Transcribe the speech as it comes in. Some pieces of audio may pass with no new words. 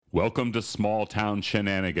Welcome to Small Town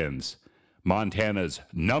Shenanigans, Montana's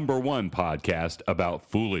 #1 podcast about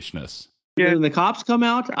foolishness. When the cops come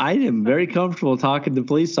out, I am very comfortable talking to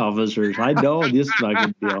police officers. I know this is not a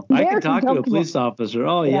good deal. I can talk to a police officer.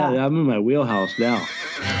 Oh, yeah, I'm in my wheelhouse now.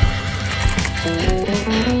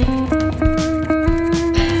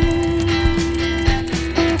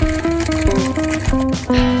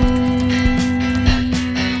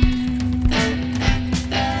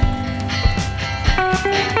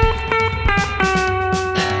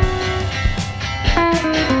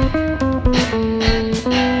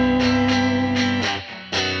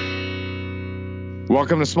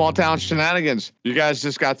 Welcome to Small Town Shenanigans. You guys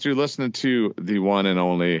just got through listening to the one and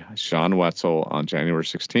only Sean Wetzel on January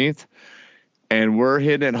 16th. And we're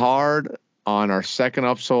hitting it hard on our second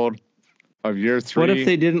episode of year 3. What if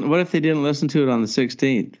they didn't listen to it on the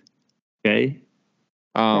 16th? Okay.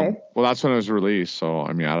 Well, that's when it was released. So,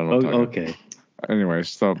 I mean, I don't know. Okay. Anyways,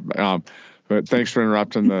 so, but thanks for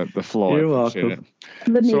interrupting the flow. You're welcome.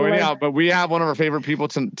 So anyhow, but we have one of our favorite people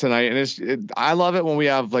tonight, and I love it when we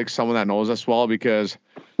have like someone that knows us well because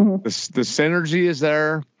the synergy is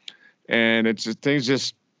there, and it's just,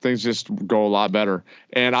 things just go a lot better.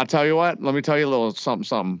 And I'll tell you what, let me tell you a little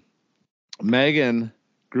something. Megan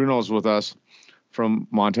Grunow's with us from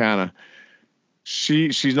Montana.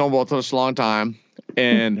 She's known both of us a long time,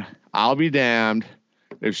 and I'll be damned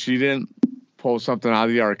if she didn't pull something out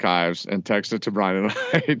of the archives and text it to Brian and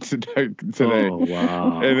I today. Oh,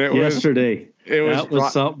 wow. And it yesterday. That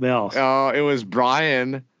was something else. It was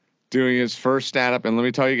Brian doing his first stand-up. And let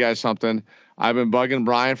me tell you guys something. I've been bugging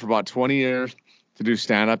Brian for about 20 years to do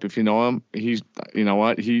stand-up. If you know him, you know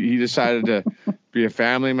what? He decided to be a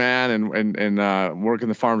family man and work in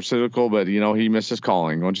the pharmaceutical, but, you know, he missed his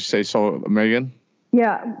calling. Won't you say so, Megan?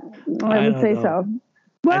 Yeah, I would say so.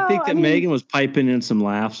 Well, I think that Megan was piping in some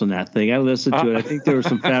laughs on that thing. I listened to it. I think there were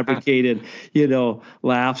some fabricated,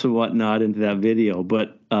 laughs and whatnot into that video.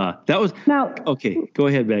 But that was now okay. Go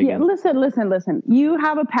ahead, Megan. Yeah, listen. You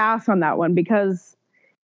have a pass on that one because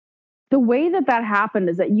the way that happened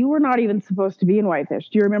is that you were not even supposed to be in Whitefish.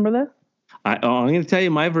 Do you remember this? I'm going to tell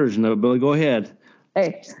you my version of it, but go ahead.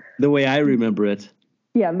 Hey, the way I remember it.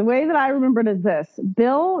 Yeah, the way that I remember it is this: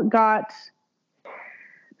 Bill got.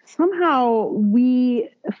 Somehow we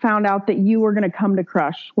found out that you were going to come to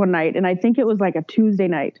Crush one night, and I think it was like a Tuesday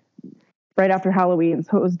night, right after Halloween,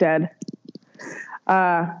 so it was dead.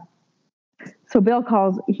 So Bill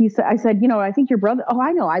calls. I said, I think your brother. Oh,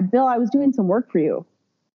 I know. Bill, I was doing some work for you.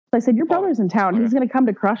 So I said, your brother's in town. Okay. He's going to come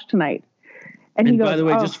to Crush tonight. And he goes, by the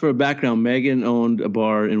way, just for a background, Megan owned a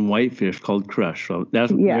bar in Whitefish called Crush. So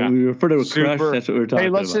that's when we refer to a Crush. That's what we're talking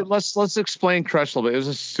about. Let's explain Crush a little bit. It was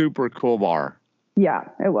a super cool bar. Yeah,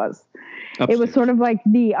 it was. Upstairs. It was sort of like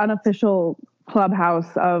the unofficial clubhouse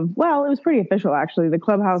of, it was pretty official actually, the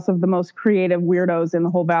clubhouse of the most creative weirdos in the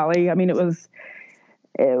whole valley. I mean, it was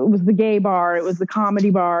the gay bar, it was the comedy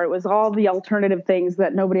bar, it was all the alternative things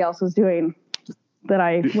that nobody else was doing that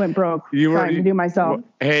I went broke trying to do myself.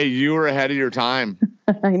 Hey, you were ahead of your time.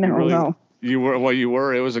 I know. You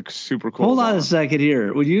were. It was a super cool. Hold on a second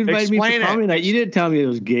here. Would you invite me for comedy night? You didn't tell me it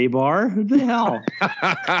was gay bar. What the hell?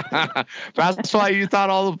 That's why you thought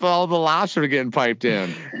all the laughs were getting piped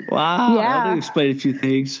in. Wow. Yeah. That did explain a few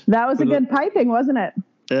things. That was a good piping, wasn't it?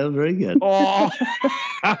 That was very good. Oh,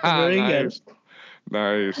 very good.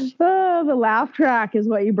 Nice. Oh, the laugh track is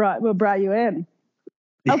what brought you in.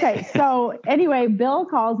 Okay, so anyway, Bill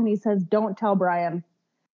calls and he says, "Don't tell Brian.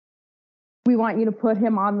 We want you to put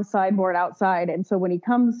him on the sideboard outside." And so when he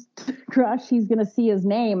comes to Crush, he's going to see his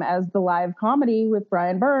name as the live comedy with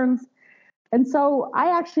Brian Burns. And so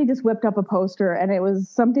I actually just whipped up a poster, and it was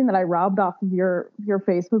something that I robbed off of your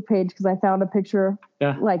Facebook page because I found a picture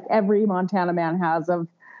like every Montana man has of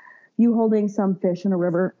you holding some fish in a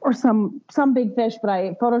river or some big fish, but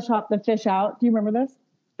I photoshopped the fish out. Do you remember this?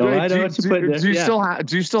 Oh, I know what you put there.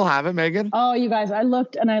 Do you still have it, Megan? Oh, you guys, I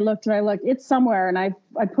looked. It's somewhere, and I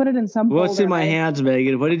put it in some folder. What's in my hands,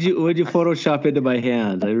 Megan? What did you Photoshop into my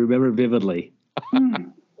hands? I remember vividly.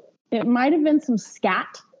 It might have been some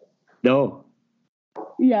scat. No.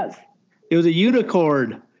 Yes. It was a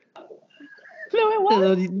unicorn. No, it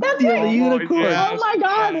wasn't. That's right. A unicorn. Yes. Oh my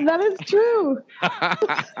God, that is true.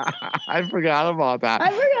 I forgot about that.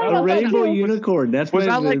 A rainbow unicorn. Was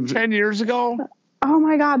that like 10 years ago? Oh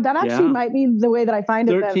my God, that actually might be the way that I find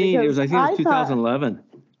 13, it. 13. It was 2011.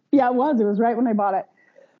 Yeah, it was. It was right when I bought it.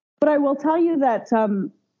 But I will tell you that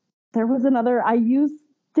there was another.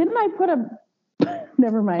 Didn't I put a?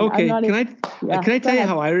 Never mind. Okay. Can I tell you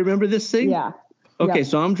how I remember this thing? Yeah. Okay,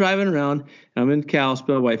 so I'm driving around. I'm in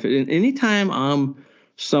Kalispell, Whitefish. And anytime I'm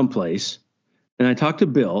someplace and I talk to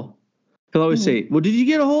Bill, He'll always say, well, did you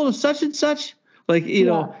get a hold of such and such? Like, you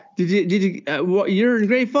know, did you you're in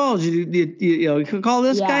Great Falls. You call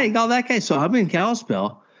this guy, call that guy. So I'm in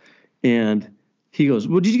Kalispell, and he goes,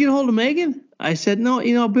 well, did you get a hold of Megan? I said,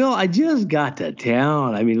 no, Bill, I just got to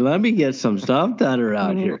town. I mean, let me get some stuff done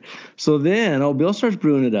around here. So then, Bill starts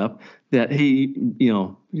brewing it up that he,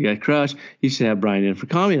 you got a crush. You should have Brian in for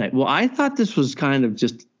comedy night. Well, I thought this was kind of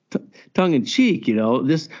just tongue in cheek,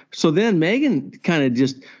 this. So then Megan kind of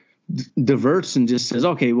just diverts and just says,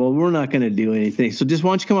 okay, well, we're not going to do anything. So just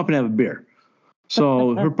why don't you come up and have a beer?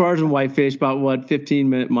 So her bar's in Whitefish, about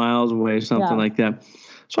 15 miles away, something like that.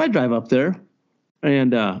 So I drive up there,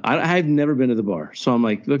 and I've never been to the bar. So I'm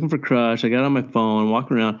like looking for Crush. I got on my phone,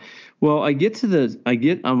 walking around. Well,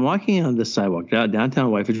 I'm walking on the sidewalk downtown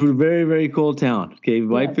Whitefish, which is a very, very cool town. Okay.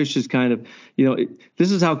 Whitefish is kind of,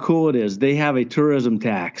 this is how cool it is. They have a tourism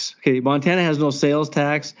tax. Okay. Montana has no sales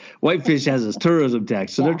tax. Whitefish has a tourism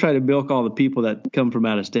tax. So they're trying to milk all the people that come from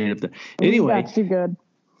out of state up there. Anyway. That's too good.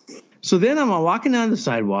 So then I'm walking down the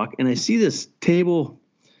sidewalk, and I see this table,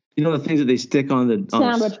 the things that they stick on the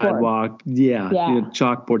sidewalk.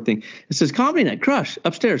 Chalkboard thing. It says comedy night, Crush,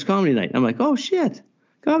 upstairs, comedy night. I'm like, oh, shit.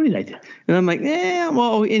 Comedy night. And I'm like,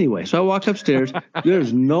 well, anyway. So I walked upstairs.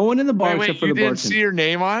 There's no one in the bar except for the bartender. You didn't see your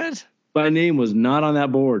name on it? My name was not on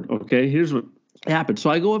that board. Okay. Here's what happened.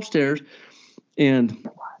 So I go upstairs, and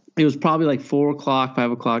it was probably like 4:00,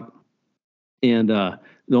 5:00. And the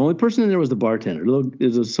only person in there was the bartender.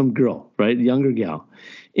 It was some girl, right? Younger gal.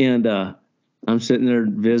 And I'm sitting there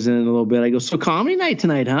visiting a little bit. I go, so comedy night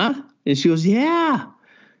tonight, huh? And she goes, yeah.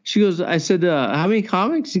 She goes, I said, how many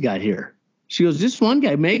comics you got here? She goes, just one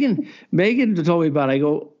guy. Megan told me about it. I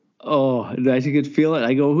go, oh, I could feel it.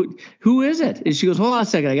 I go, who is it? And she goes, hold on a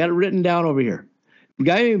second. I got it written down over here. A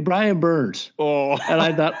guy named Brian Burns. Oh. And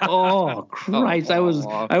I thought, oh, Christ. I was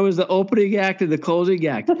the opening act and the closing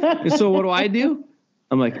act. And so what do?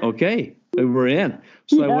 I'm like, okay, we're in.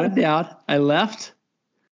 So I went down. I left.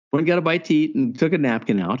 Went and got a bite to eat and took a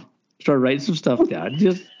napkin out. Started writing some stuff down.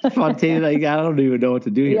 Just spontaneous. I don't even know what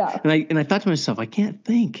to do here. Yeah. And I thought to myself, I can't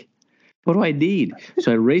think. What do I need?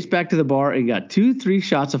 So I raced back to the bar and got 2-3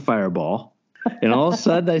 shots of Fireball. And all of a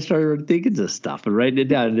sudden I started thinking this stuff and writing it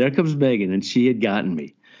down. And there comes Megan, and she had gotten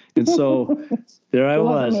me. And so there I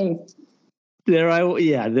was. There I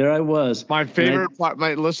was. My favorite part,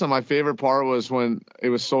 my favorite part was when it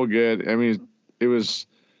was so good. I mean, it was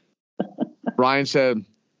Brian said,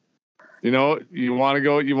 you want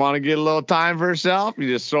to get a little time for yourself? You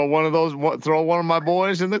just throw one of my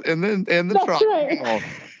boys in the That's truck. Right. Oh,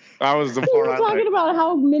 that was the part. We were talking about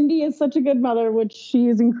how Mindy is such a good mother, which she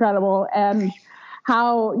is incredible, and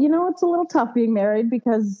how it's a little tough being married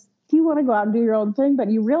because you want to go out and do your own thing,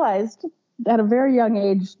 but you realized at a very young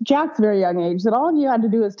age, Jack's very young age, that all you had to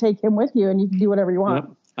do is take him with you, and you can do whatever you want.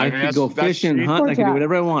 Yep. I could go fishing, hunt. I can do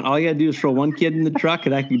whatever I want. All you got to do is throw one kid in the truck,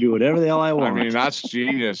 and I can do whatever the hell I want. I mean, that's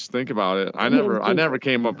genius. Think about it. I never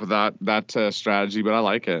came up with that strategy, but I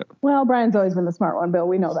like it. Well, Brian's always been the smart one, Bill.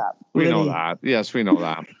 We know that. We know that. Yes, we know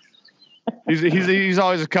that. He's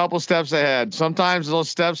always a couple steps ahead. Sometimes those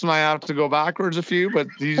steps might have to go backwards a few, but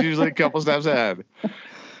he's usually a couple steps ahead.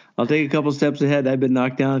 I'll take a couple steps ahead. I've been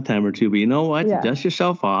knocked down a time or two, but you know what? Yeah. You dust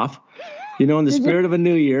yourself off. In the spirit of a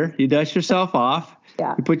new year, you dust yourself off.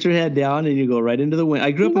 Yeah. You put your head down and you go right into the wind. I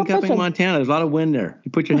grew up in Cupping, Montana. There's a lot of wind there. You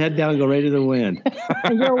put your head down and go right into the wind.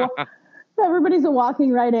 Everybody's a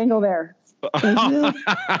walking right angle there.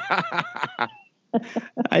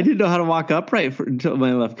 I didn't know how to walk upright until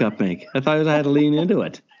my left cup make. I thought I had to lean into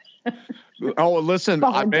it. Oh, listen,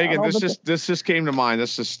 Megan, this just came to mind.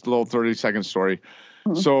 This is a little 30-second story.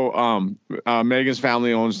 Mm-hmm. So Megan's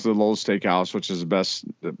family owns the Lowell Steakhouse, which is the best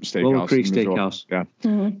steakhouse. Lowell Creek Steakhouse. Yeah.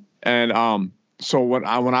 Mm-hmm. And so when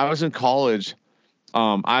I was in college,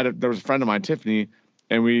 there was a friend of mine, Tiffany,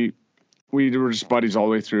 and we were just buddies all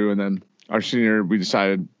the way through. And then our senior year, we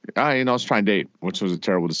decided, let's try and date, which was a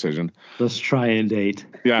terrible decision. Let's try and date.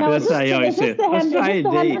 Yeah, that's how you always say it. Let's try and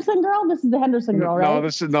date. Henderson girl? This is the Henderson girl, right?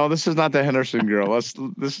 No, this is not the Henderson girl. This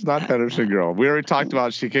is not the Henderson girl. We already talked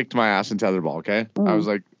about she kicked my ass in tetherball. Okay, I was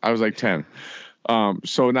like 10.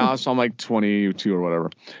 So now I'm like 22 or whatever.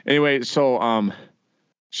 Anyway, so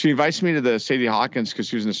she invites me to the Sadie Hawkins because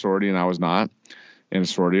she was in a sorority and I was not in a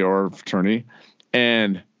sorority or fraternity,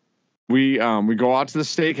 and we go out to the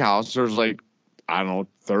steakhouse. There's like, I don't know,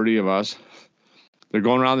 30 of us. They're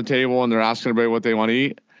going around the table and they're asking everybody what they want to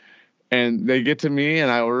eat. And they get to me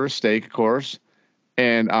and I order a steak, of course.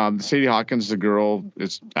 And Sadie Hawkins, the girl,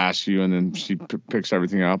 asks you and then she picks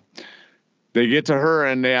everything up. They get to her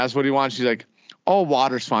and they ask, what do you want? She's like, oh,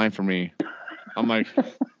 water's fine for me. I'm like,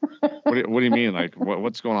 what do you mean? Like,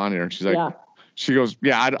 what's going on here? And she's like, She goes,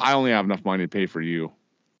 yeah, I only have enough money to pay for you.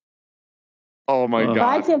 Oh my God.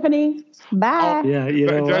 Bye, Tiffany. Bye. Oh, yeah, you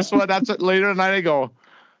know guess what? That's it. Later tonight, I go,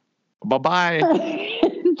 bye-bye.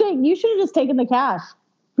 You should have just taken the cash.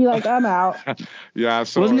 Be like, I'm out. Yeah.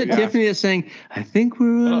 So wasn't it Tiffany that's saying, I think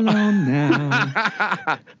we're alone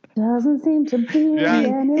now? Doesn't seem to be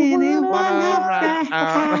anyone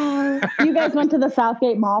around. You guys went to the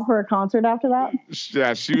Southgate Mall for a concert after that?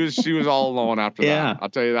 Yeah, she was all alone after that. I'll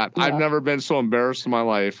tell you that. Yeah. I've never been so embarrassed in my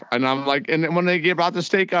life. And I'm like, and when they gave out the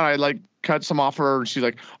steak on, I like cut some off her, and she's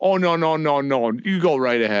like, oh, no. You go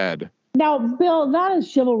right ahead. Now, Bill, that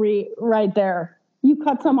is chivalry right there. You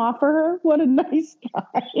cut some off for her? What a nice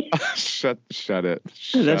guy. Shut it.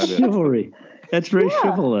 That's chivalry. That's very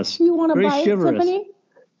chivalrous. You want to bite, chivalrous. Tiffany?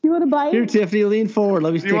 You want to bite? Here, Tiffany, lean forward.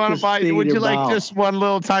 Let me stick this bite? thing Would in you your like mouth. just one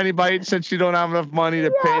little tiny bite since you don't have enough money to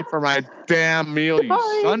pay for my damn meal,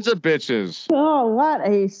 you sons of bitches? Oh, what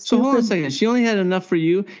a stupid... So hold on a second. She only had enough for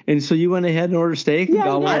you, and so you went ahead and ordered steak?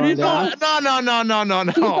 Yeah, and No. Did you get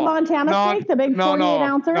the Montana steak, the big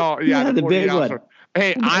 48-ouncer? No, yeah, the big one.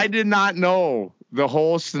 Hey, I did not know the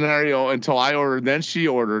whole scenario until I ordered. Then she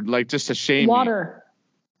ordered, like, just to shame me.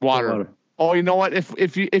 Water. Oh, you know what?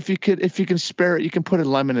 If you can spare it, you can put a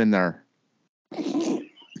lemon in there.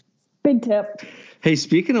 Big tip. Hey,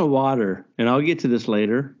 speaking of water, and I'll get to this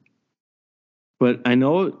later, but I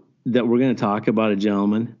know that we're going to talk about a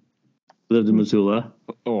gentleman who lived in Missoula.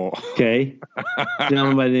 Oh. Okay. A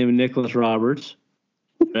gentleman by the name of Nicholas Roberts,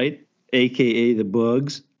 right? AKA the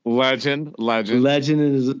Boogs. Legend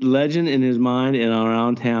in his mind and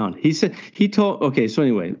around town. So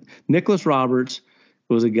anyway, Nicholas Roberts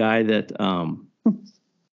was a guy that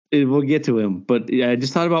we'll get to him, but I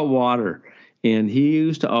just thought about water, and he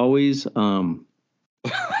used to always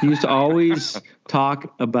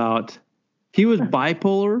talk about, he was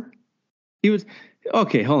bipolar. He was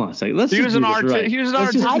okay. Hold on a second. He was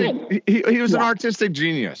an artistic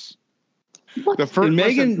genius. And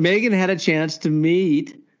Megan had a chance to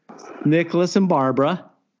meet Nicholas and Barbara.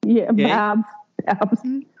 Yeah, okay? Babs.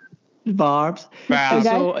 Okay.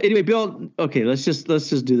 So anyway, Bill. Okay, let's just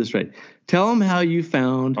do this right. Tell them how you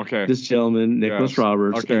found this gentleman, Nicholas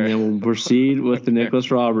Roberts, and then we'll proceed with the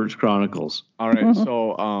Nicholas Roberts Chronicles. All right.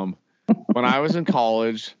 So when I was in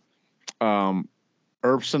college,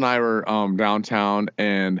 Earps and I were downtown,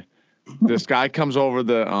 and this guy comes over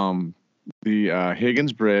the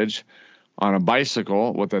Higgins Bridge on a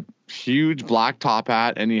bicycle with a huge black top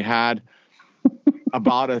hat, and he had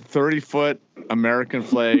about a 30-foot American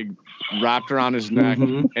flag wrapped around his neck,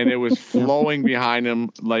 and it was flowing behind him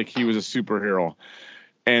like he was a superhero.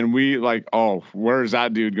 And we like, oh, where's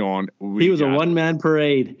that dude going? He was a one-man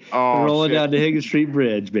parade rolling down the Higgins Street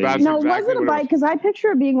Bridge, baby. No, it wasn't a bike, because I picture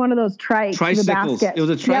it being one of those tricycles. It was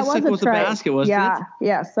a tricycle with a basket, wasn't it? Yeah,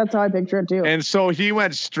 yes, that's how I picture it too. And so he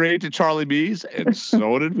went straight to Charlie B's, and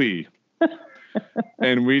so did we.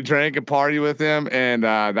 And we drank and party with him, and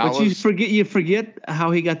you forget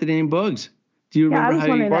how he got the name Boogs. Do you remember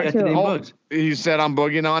how he got the name Boogs? He said, "I'm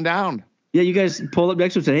boogieing on down." Yeah, you guys pulled up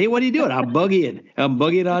next to him and said, "Hey, what are you doing?" I'm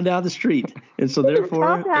boogieing on down the street. And so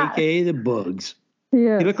therefore, AKA the Boogs.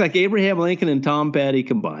 Yeah. He looked like Abraham Lincoln and Tom Petty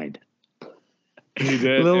combined. He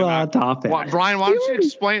did. Little top hat. Brian, why don't you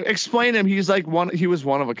explain him? He was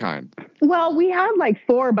one of a kind. Well, we had like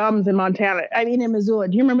 4 bums in Montana. I mean, in Missoula.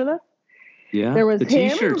 Do you remember this? Yeah. There was the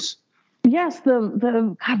him. T-shirts. Yes,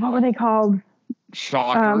 the God, what were they called?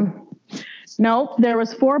 Shocker. No, there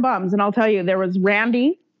was 4 bums, and I'll tell you, there was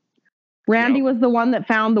Randy. Randy was the one that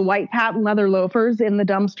found the white patent leather loafers in the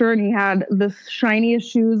dumpster, and he had the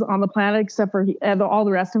shiniest shoes on the planet, except for all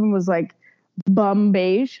the rest of him was like bum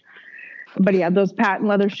beige. But he had those patent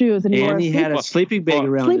leather shoes, and he had a sleeping bag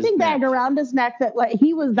around his neck that like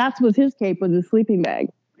that was his cape, was his sleeping bag.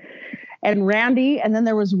 And Randy, and then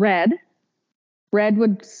there was Red. Red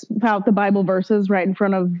would spout the Bible verses right in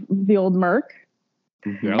front of the old Merc.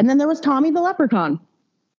 Yep. And then there was Tommy the Leprechaun.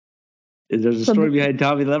 There's a story behind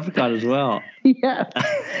Tommy the Leprechaun as well. Yeah.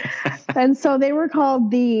 And so they were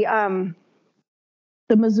called the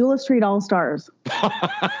Missoula Street All-Stars.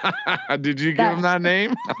 Did you give him that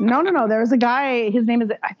name? No. There was a guy, his name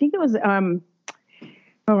is, I think it was,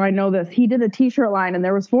 I know this. He did a T-shirt line, and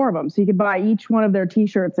there was 4 of them, so you could buy each one of their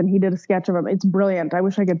T-shirts, and he did a sketch of them. It's brilliant. I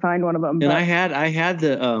wish I could find one of them. And I had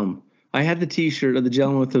the T-shirt of the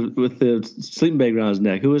gentleman with the sleeping bag around his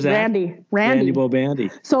neck. Who was that? Randy Bobandy.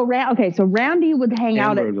 So Randy would hang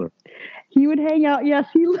out at. He would hang out. Yes,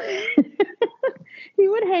 he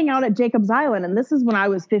would hang out at Jacob's Island, and this is when I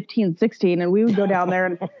was 15, 16, and we would go down there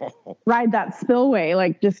and ride that spillway,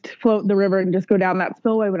 like just float the river and just go down that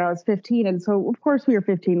spillway when I was 15. And so, of course, we were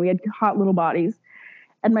 15. We had hot little bodies.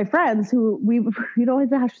 And my friends we'd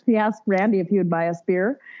always actually ask Randy if he would buy us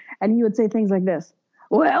beer. And he would say things like this.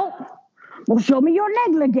 Well, show me your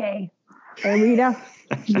negligee. And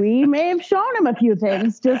we may have shown him a few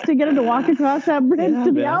things just to get him to walk across that bridge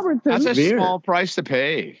to the Albertsons. That's a small price to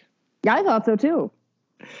pay. Yeah, I thought so too.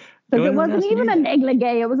 Because it wasn't even a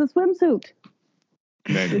negligee, it was a swimsuit.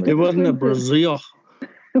 It wasn't a Brazil.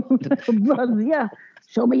 Brazil.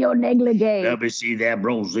 Show me your negligee. Let me see that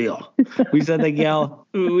Brazil. We said the gal.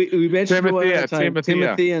 We mentioned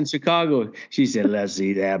Timothy in Chicago. She said, "Let's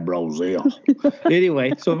see that Brazil."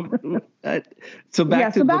 Anyway, so back to the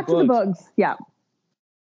Boogs. Yeah.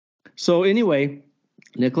 So anyway,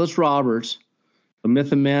 Nicholas Roberts, a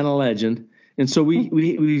myth, a man, a legend, and so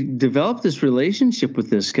we developed this relationship with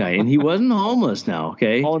this guy, and he wasn't homeless now.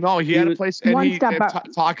 Okay. Oh no, he had a place, and he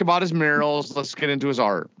talk about his murals. Let's get into his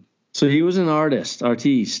art. So he was an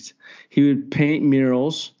artiste. He would paint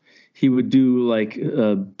murals. He would do like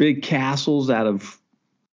big castles out of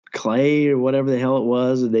clay or whatever the hell it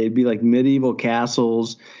was. And they'd be like medieval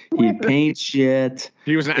castles. He'd paint shit.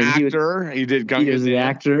 He was an actor. He was an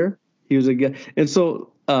actor. He was a guy. And so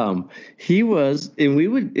he was, and we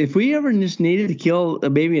would, if we ever just needed to kill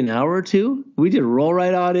maybe an hour or two, we just roll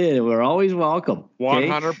right on in, and we're always welcome.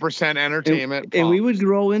 100% entertainment. And we would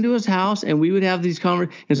roll into his house, and we would have these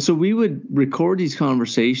conversations. And so we would record these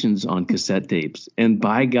conversations on cassette tapes. And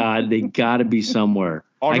by God, they got to be somewhere.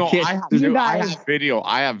 Oh, no, I have video.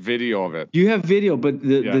 I have video of it. You have video, but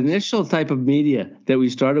the initial type of media that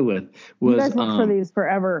we started with was... You guys looked for these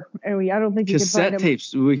forever, and I don't think you could find them. Cassette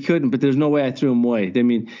tapes, we couldn't, but there's no way I threw them away. I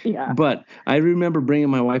mean, but I remember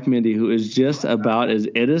bringing my wife, Mindy, who is just about as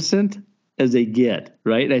innocent as they get,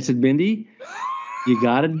 right? And I said, Mindy, you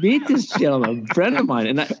got to meet this gentleman, a friend of mine.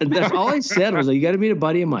 And that's all I said was, you got to meet a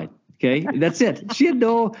buddy of mine. Okay, that's it. She had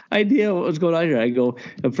no idea what was going on here. I go,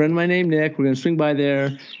 a friend of mine named Nick, we're going to swing by there,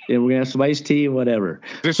 and we're going to have some iced tea, whatever.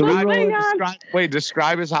 Describe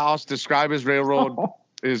his house, describe his railroad. No.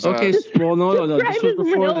 This was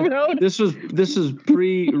before. This is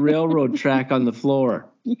pre-railroad track on the floor.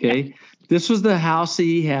 Okay, this was the house that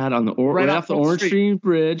he had on the right off the Orange Street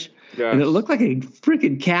Bridge, and it looked like a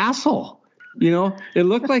freaking castle. You know, it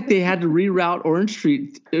looked like they had to reroute Orange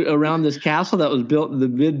Street around this castle that was built in the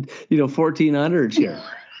mid, 1400s here.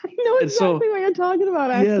 I know exactly what you're talking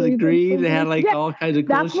about. Actually, yeah, the green. They had all kinds of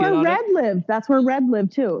cool shit on it. That's where Red lived. That's where Red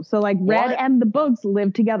lived too. So like Red and the Boogs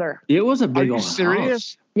lived together. It was a big old house. Are you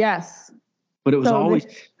serious? Yes. But it was always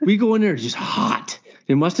we go in there just hot.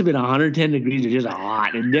 It must have been 110 degrees or just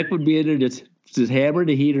hot, and Nick would be in there just hammering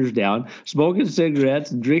the heaters down, smoking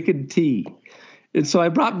cigarettes, and drinking tea. And so I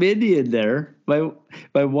brought Mindy in there, my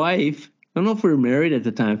wife. I don't know if we were married at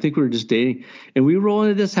the time. I think we were just dating. And we roll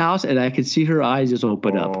into this house, and I could see her eyes just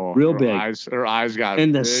open up real big. Her eyes got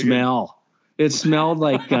and big. The smell. It smelled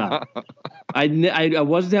like I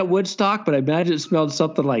wasn't at Woodstock, but I imagine it smelled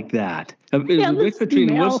something like that. It was a mix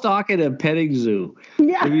between Woodstock and a petting zoo.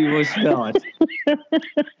 Yeah. If you would smell it.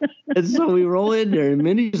 And so we roll in there, and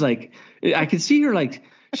Mindy's like, I could see her like,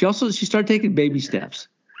 she started taking baby steps.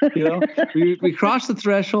 We crossed the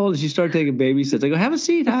threshold, and she started taking baby steps. I go, have a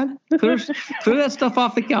seat, hon. Clear that stuff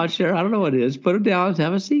off the couch there. I don't know what it is. Put it down.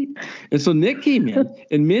 Have a seat. And so Nick came in,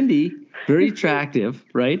 and Mindy, very attractive,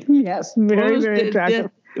 right? Yes, very attractive.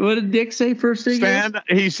 What did Nick say first thing?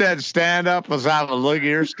 He said, stand up. Let's have a look at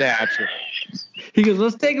your stature. He goes,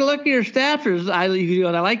 let's take a look at your statures. I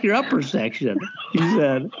like your upper section, he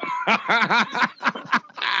said.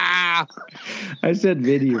 I said,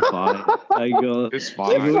 Vinny, you're fine. I go, it's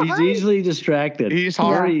fine. He's easily distracted. He's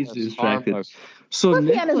very easily distracted. Harmless. So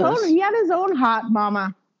he had his own hot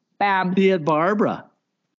mama, Bab. He had Barbara.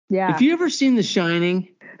 Yeah. Have you ever seen The Shining?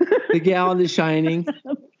 The gal in The Shining?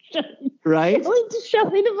 Right?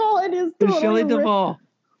 Shelley Duvall. It is totally Shelley Duvall.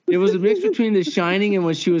 It was a mix between The Shining and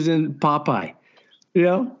when she was in Popeye.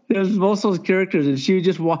 There was most of those characters, and she would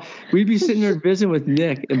just walk. We'd be sitting there visiting with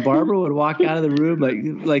Nick, and Barbara would walk out of the room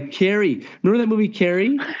like Carrie. Remember that movie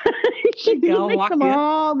Carrie? She'd mix them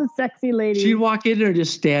all the sexy ladies. She'd walk in there and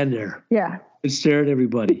just stand there. Yeah. And stare at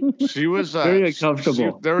everybody. She was very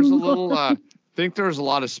uncomfortable. There was a little. I think there was a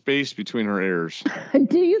lot of space between her ears.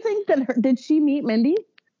 Do you think that did she meet Mindy?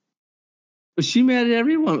 She met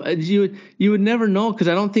everyone. You would never know, because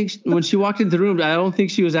I don't think when she walked into the room, I don't think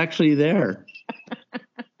she was actually there.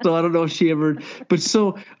 So I don't know if she ever. But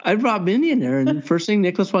so I brought Mindy in there, and the first thing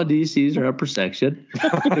Nicholas wanted to see is her upper section.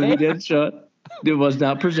 And we did show it. It was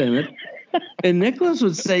not presented. And Nicholas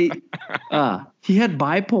would say he had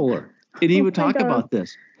bipolar, and he would talk about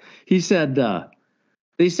this. He said,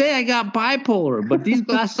 they say I got bipolar, but these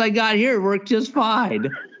glasses I got here work just fine.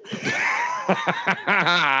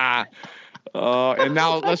 And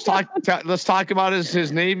now let's talk about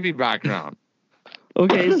his Navy background.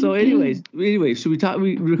 Okay, so so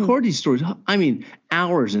we record these stories. I mean,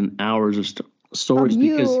 hours and hours of stories. Of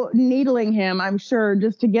you because needling him, I'm sure,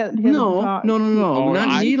 just to get him to talk. No,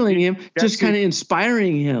 not needling him, just kind of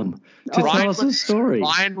inspiring him to Brian tell us his story.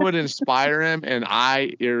 Brian would inspire him, and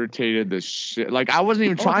I irritated the shit. Like, I wasn't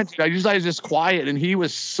even trying to. I was just quiet, and he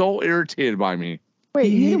was so irritated by me. Wait,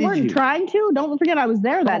 you weren't trying to? Don't forget I was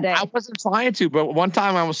there that day. I wasn't trying to, but one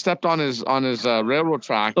time I was stepped on his railroad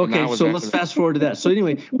track. Okay, so let's fast forward to that. So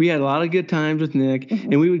anyway, we had a lot of good times with Nick,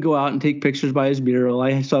 and we would go out and take pictures by his mural.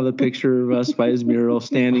 I saw the picture of us by his mural,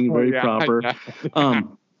 standing very proper. Yeah.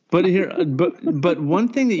 But one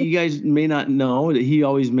thing that you guys may not know that he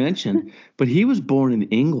always mentioned, but he was born in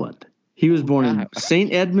England. He was born in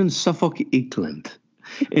St. Edmunds, Suffolk, England,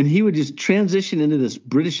 and he would just transition into this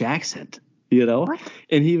British accent. What?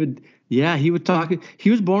 And he would talk. He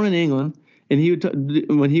was born in England, and he would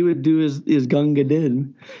when he would do his Gunga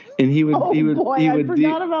Din, and he would. I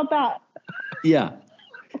forgot about that. Yeah,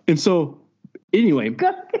 and so anyway,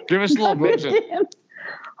 give us a little version.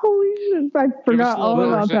 Holy shit! I forgot all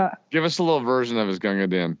about that. Give us a little version of his Gunga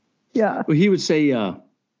Din. Yeah. Well, he would say.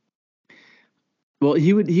 Well,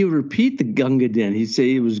 he would repeat the Gunga Din. He'd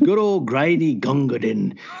say, it was good old grindy Gunga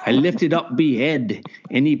Din. I lifted up me head,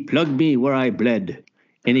 and he plugged me where I bled,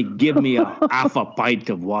 and he give me half a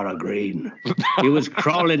pint of water grain. It was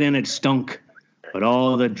crawling and it stunk, but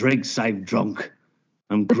all the drinks I've drunk,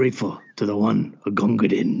 I'm grateful to the one a Gunga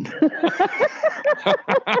Din.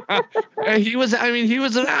 He was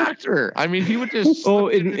an actor. I mean, he would just.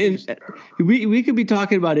 We could be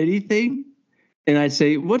talking about anything. And I'd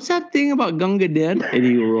say, what's that thing about Gunga Din? And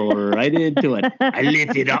he would roll right into it. I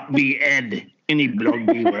lifted up me head, and he plugged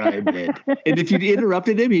me where I bled. And if you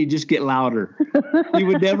interrupted him, he'd just get louder. He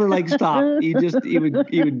would never stop. He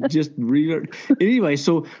would just anyway.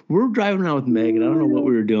 So we're driving around with Megan. I don't know what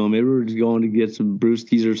we were doing. Maybe we were just going to get some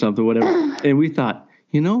brewskis or something, whatever. And we thought,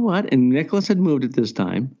 you know what? And Nicholas had moved at this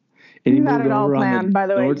time. And you had it all planned, by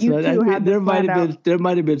the way. You two had there might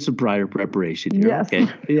have been some prior preparation here. Yes.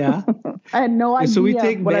 Okay. Yeah. I had no idea so we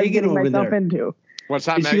take what Megan I was getting over myself there. into. What's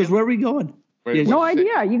that, and Megan? She goes, where are we going? No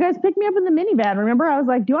idea. You guys picked me up in the minivan. Remember? I was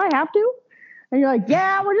like, do I have to? And you're like,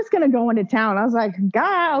 yeah, we're just going to go into town. I was like,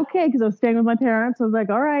 God, okay. Because I was staying with my parents. I was like,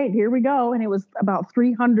 all right, here we go. And it was about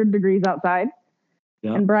 300 degrees outside.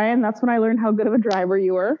 Yeah. And Brian, that's when I learned how good of a driver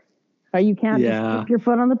you were. You can't just keep your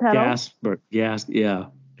foot on the pedal. Gas, yeah.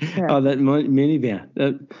 Oh, that minivan,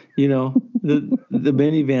 the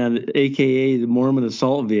minivan, AKA the Mormon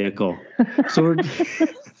assault vehicle. So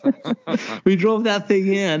we drove that thing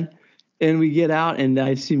in, and we get out, and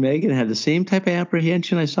I see Megan had the same type of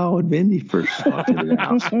apprehension I saw when Mindy first walked into the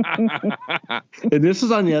house. And this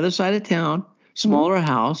is on the other side of town, smaller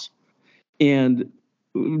house, and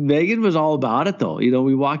Megan was all about it, though.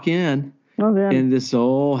 We walk in, in this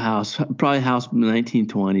old house, probably house from the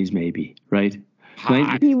 1920s, maybe, right?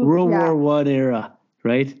 World War I era,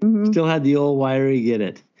 right? Mm-hmm. Still had the old wiring in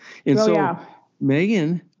it. And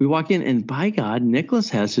Megan, we walk in, and by God, Nicholas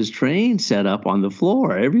has his train set up on the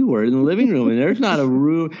floor everywhere in the living room. And there's not a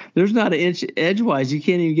room, there's not an inch edgewise. You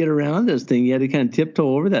can't even get around this thing. You had to kind of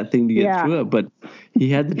tiptoe over that thing to get through it. But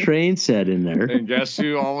he had the train set in there. And guess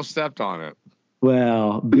who almost stepped on it?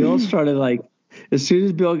 Well, Bill started as soon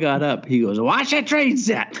as Bill got up, he goes, watch that train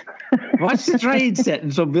set. Watch the train set.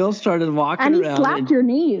 And so Bill started walking around. And he slapped your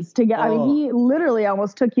knees to get, I mean, he literally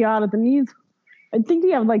almost took you out at the knees. I think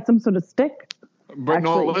he had some sort of stick. But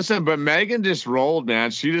actually. No, listen, but Megan just rolled,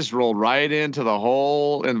 man. She just rolled right into the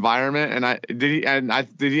whole environment. And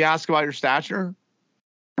did he ask about your stature?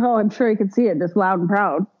 Oh, I'm sure he could see it, just loud and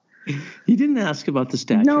proud. He didn't ask about the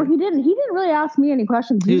stature. No, he didn't. He didn't really ask me any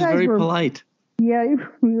questions. He was very polite. Yeah,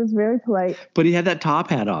 he was very polite. But he had that top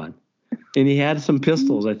hat on. And he had some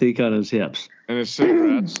pistols, I think, on his hips. And his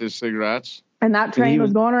cigarettes. And that train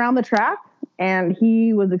was going around the track, and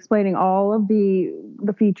he was explaining all of the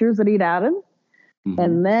features that he'd added. Mm-hmm.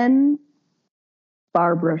 And then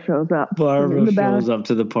Barbara shows up. Barbara shows up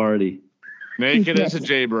to the party. Naked as a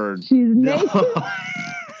jaybird. She's naked.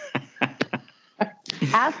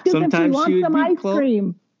 Asked us if we want some ice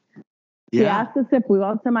cream. She asked us if we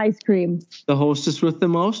want some ice cream. The hostess with the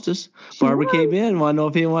mostest. Barbara came in, wanted to know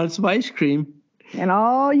if he wanted some ice cream. And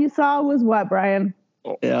all you saw was what, Brian?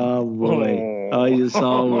 Oh, boy. All you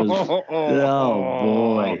saw was, oh,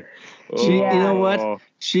 boy. She, you know what?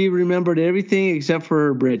 She remembered everything except for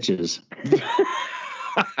her britches.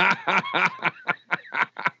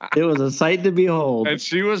 It was a sight to behold. And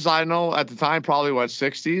she was, I know, at the time, probably,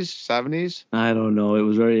 60s, 70s? I don't know. It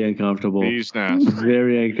was very uncomfortable. Bee's nest.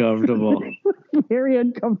 Very uncomfortable. very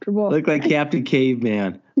uncomfortable. Looked like Captain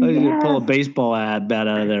Caveman. I was going to pull a baseball bat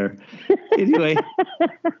out of there. Anyway.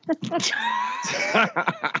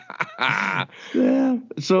 Yeah.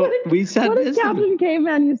 So we sat. What did Captain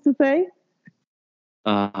Caveman used to say?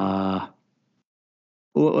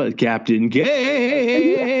 What Captain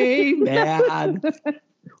Caveman?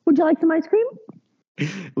 Would you like some ice cream?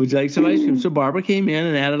 Would you like some ice cream? So Barbara came in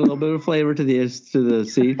and added a little bit of flavor to the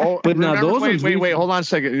seed. Oh, but now those wait, hold on a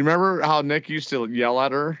second. You remember how Nick used to yell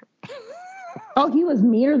at her? Oh, he was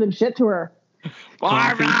meaner than shit to her.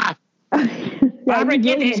 Barbara! Barbara,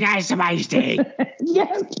 get these guys some iced tea.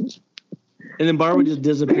 Yes. And then Barbara just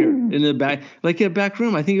disappeared in the back, like in a back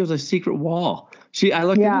room. I think it was a secret wall. I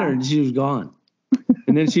looked in there and she was gone.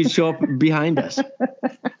 And then she'd show up behind us.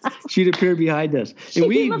 She'd appear behind us. And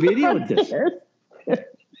we videoed this.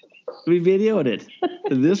 We videoed it.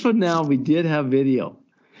 This one now we did have video.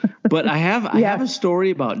 But I have a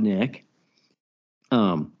story about Nick,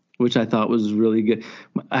 which I thought was really good.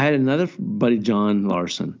 I had another buddy, John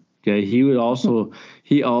Larson. Okay, he also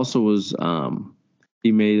was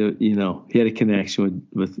he had a connection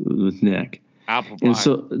with Nick. Apple pie. And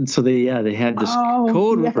so they had this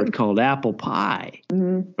code word called apple pie,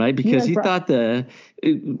 right? Because he thought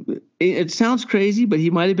it sounds crazy, but he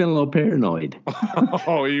might have been a little paranoid.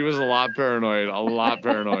 Oh, he was a lot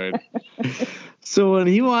paranoid. So when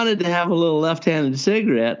he wanted to have a little left-handed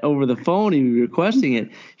cigarette over the phone, he was requesting it.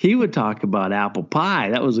 He would talk about apple pie.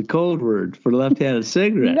 That was a code word for llephanded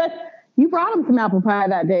cigarette. You brought him some apple pie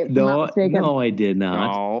that day. No, I did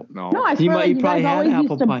not. No. I swear he probably had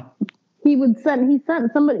apple pie. He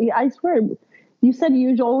sent somebody. I swear, you said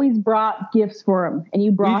you always brought gifts for him, and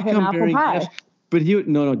you brought him apple pie. Gifts, but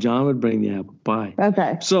John would bring the apple pie.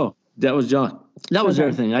 Okay. So that was John. That was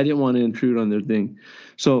their thing. I didn't want to intrude on their thing.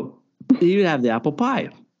 So he would have the apple pie.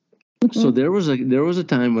 So there was a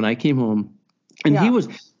time when I came home, and he was.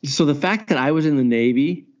 So the fact that I was in the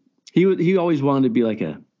Navy, he always wanted to be like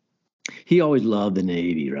he always loved the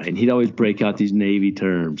Navy, right? And he'd always break out these Navy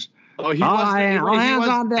terms. Oh, he all hands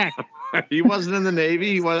on deck. He wasn't in the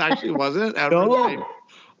Navy. He wasn't. No.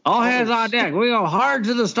 All hands on deck. We go hard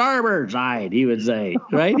to the starboard side, he would say.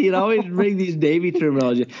 Right? He'd always bring these Navy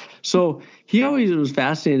terminology. So he always was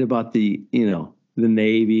fascinated about the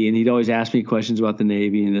Navy, and he'd always ask me questions about the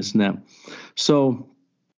Navy and this and that. So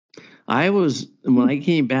when I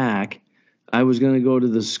came back, I was going to go to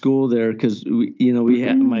the school there because we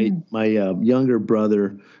had my younger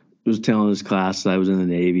brother was telling his class that I was in the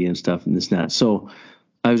Navy and stuff and this and that. So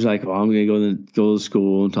I was like, I'm going to go to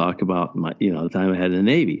school and talk about my, the time I had in the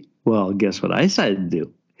Navy. Well, guess what I decided to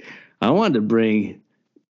do? I wanted to bring,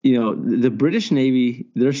 the British Navy,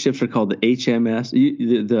 their ships are called the HMS,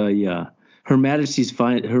 Her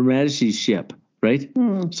Majesty's ship, right?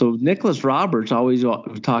 So Nicholas Roberts always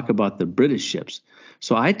talk about the British ships.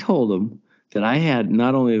 So I told him that I had,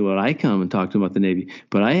 not only would I come and talk to him about the Navy,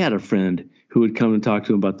 but I had a friend who would come and talk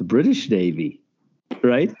to him about the British Navy.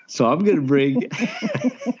 Right? So I'm going to bring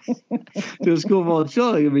to a school full of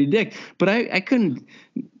children. It'd be Nick. But I couldn't,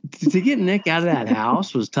 to get Nick out of that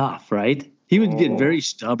house was tough, right? He would get very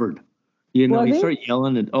stubborn. He'd start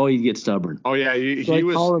yelling and, he'd get stubborn. Oh, yeah. He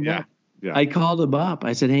was, yeah. I called him up.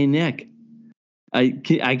 I said, hey, Nick, I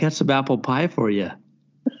got some apple pie for you.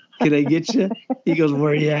 Can I get you? He goes,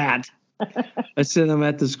 where are you at? I said, I'm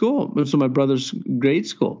at the school. It's my brother's grade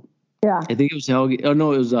school. Yeah. I think it was Helge. Oh,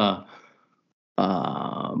 no, it was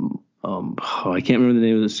I can't remember the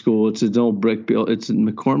name of the school. It's an old brick build. It's in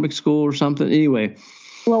McCormick School or something. Anyway,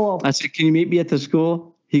 I said, can you meet me at the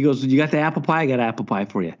school? He goes, you got the apple pie? I got apple pie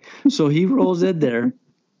for you. So he rolls in there.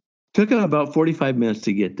 Took him about 45 minutes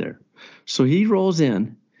to get there. So he rolls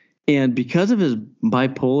in, and because of his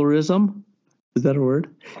bipolarism, is that a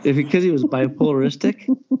word? Because he was bipolaristic,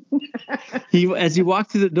 as he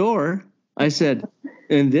walked through the door, I said,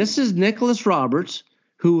 and this is Nicholas Roberts,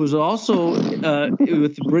 who was also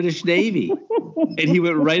with the British Navy. And he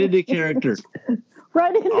went right into character.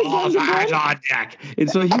 Right into on deck. And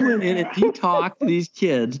so he went in and he talked to these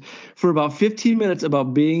kids for about 15 minutes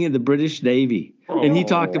about being in the British Navy. And he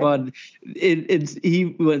talked about it. He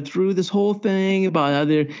went through this whole thing about how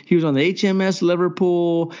he was on the HMS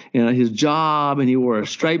Liverpool and his job, and he wore a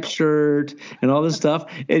striped shirt and all this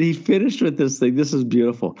stuff. And he finished with this thing. This is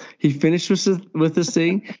beautiful. He finished with this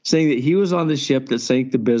thing saying that he was on the ship that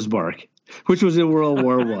sank the Bismarck, which was in World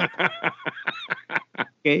War I.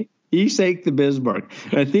 Okay. He sank the Bismarck.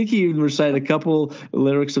 And I think he even recited a couple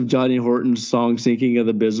lyrics of Johnny Horton's song, Sinking of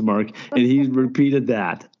the Bismarck, and he repeated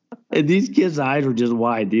that. And these kids' eyes were just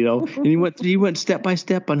wide, And he went step by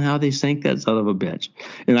step on how they sank that son of a bitch.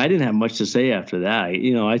 And I didn't have much to say after that.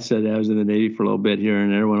 I said I was in the Navy for a little bit here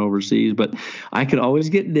and there, went overseas, but I could always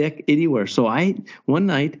get Nick anywhere. So one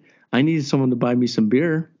night I needed someone to buy me some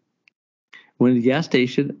beer. Went to the gas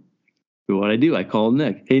station. What I do? I called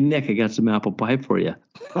Nick. Hey Nick, I got some apple pie for you.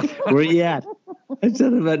 Where you at? I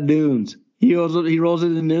said I'm at Noons. He rolls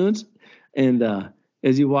into Noons, and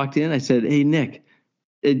as he walked in, I said, "Hey Nick."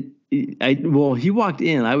 He walked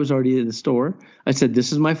in. I was already in the store. I said,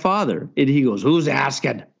 "This is my father." And he goes, "Who's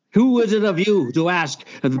asking? Who is it of you to ask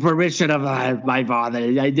the permission of my father?"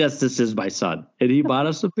 This is my son. And he bought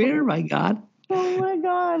us a beer, my God. Oh, my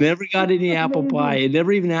God. Never got any apple pie. And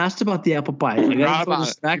never even asked about the apple pie. I got so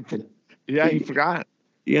distracted. Yeah, he forgot.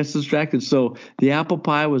 He got distracted. So the apple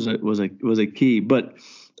pie was a key. But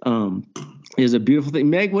it's a beautiful thing.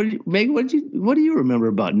 Meg, what do you remember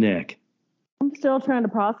about Nick? I'm still trying to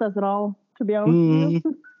process it all, to be honest with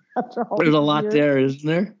you. There's a lot there, isn't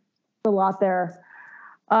there? There's a lot there.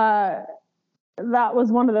 That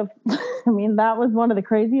was one of the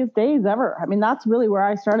craziest days ever. I mean, that's really where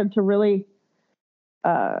I started to really,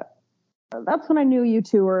 that's when I knew you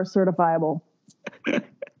two were certifiable. We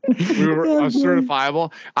were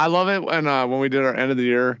certifiable. I love it when we did our end of the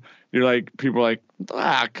year, people are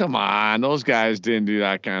like, come on, those guys didn't do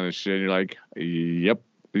that kind of shit. You're like, yep.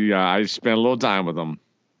 Yeah, I spent a little time with them.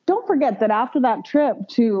 Don't forget that after that trip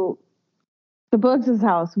to the Boogs'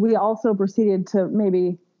 house, we also proceeded to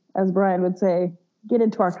maybe, as Brian would say, get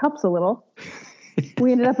into our cups a little.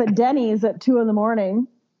 We ended up at Denny's at 2 a.m,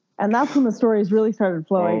 and that's when the stories really started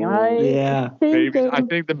flowing. I think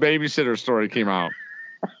the babysitter story came out.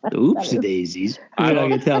 Oopsie daisies. We're not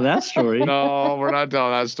going to tell that story. No, we're not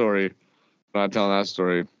telling that story.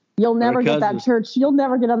 You'll never get that church. You'll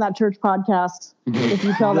never get on that church podcast if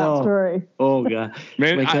you tell that story. Oh God!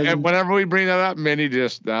 And whenever we bring that up, Minnie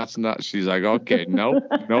that's not. She's like, okay, nope,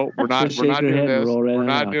 we're not doing this. We're not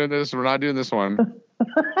doing this. We're not doing this one.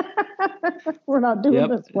 We're not doing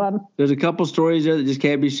this one. There's a couple stories there that just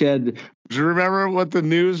can't be said. Do you remember what the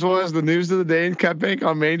news was? The news of the day in Cut Bank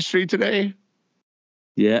on Main Street today.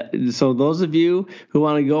 Yeah, so those of you who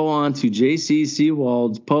want to go on to J.C.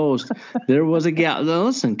 Seawald's post, there was a gal. Now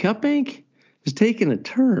listen, Cut Bank is taking a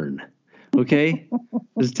turn, okay?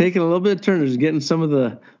 It's taking a little bit of turn. It's getting some of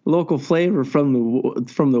the local flavor from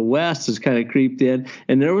the west has kind of creeped in.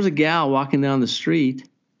 And there was a gal walking down the street.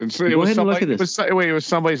 And so go ahead and look at this. It was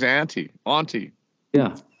somebody's auntie.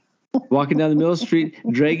 Yeah. Walking down the middle of the street,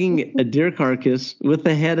 dragging a deer carcass with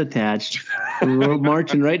the head attached, and we're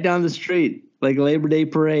marching right down the street. Like Labor Day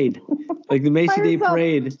parade, like the Macy Day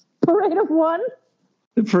parade. Parade of one?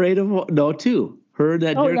 The parade of one. No, two. Her and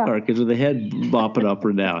that deer carcass with the head bopping up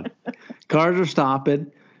or down. Cars are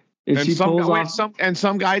stopping. And she pulls off.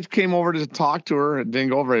 Some guys came over to talk to her. It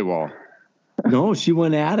didn't go very well. No, she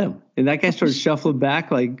went at him. And that guy started shuffling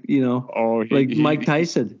back like, Mike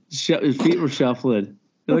Tyson. His feet were shuffling.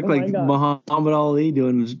 It looked like Muhammad Ali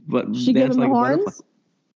doing what? She gave him the horns?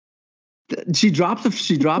 She dropped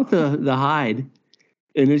the hide,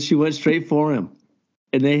 and then she went straight for him,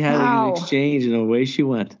 and they had an exchange, and away she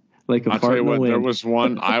went like a fart in the wind. There was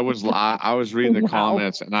one. I was reading the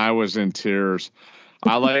comments, and I was in tears.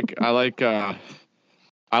 I like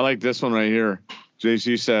this one right here.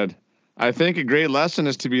 JC said, "I think a great lesson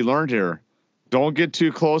is to be learned here. Don't get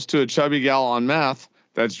too close to a chubby gal on meth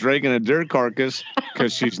that's dragging a deer carcass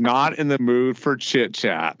because she's not in the mood for chit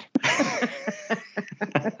chat."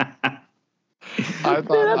 I thought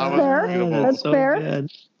that's fair. That's so fair. Good.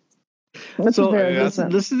 That's so fair.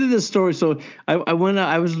 Listen to this story. So I went.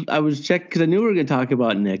 I was checking because I knew we were going to talk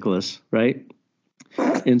about Nicholas, right?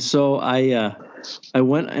 And so I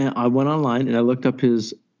went online and I looked up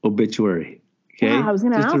his obituary. Okay, yeah, I was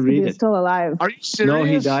going to ask if he was still alive. Are you serious? No,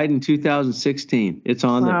 he died in 2016. It's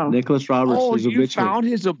on there. Nicholas Roberts. Oh, his you obituary. Found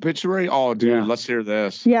his obituary? Oh, dude, let's hear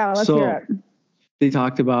this. Yeah, let's hear it. They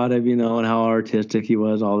talked about him, and how artistic he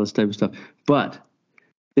was, all this type of stuff. But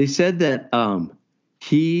they said that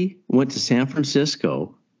he went to San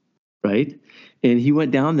Francisco, right? And he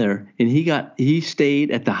went down there, and he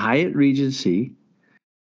stayed at the Hyatt Regency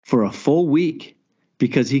for a full week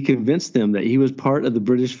because he convinced them that he was part of the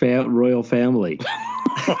British royal family.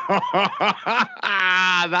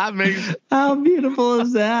 That makes. How beautiful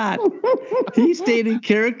is that? He stayed in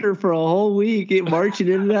character for a whole week, marching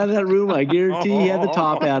in and out of that room. I guarantee he had the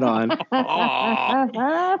top hat on.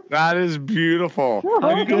 Oh, that is beautiful.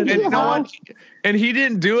 How good is that? And he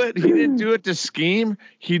didn't do it. He didn't do it to scheme.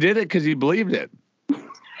 He did it because he believed it.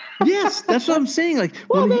 Yes, that's what I'm saying. Like,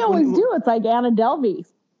 well, they always do. It's like Anna Delvey.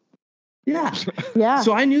 Yeah. Yeah.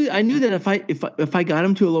 So I knew that if I got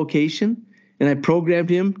him to a location and I programmed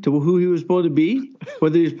him to who he was supposed to be,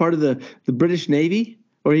 whether he was part of the British Navy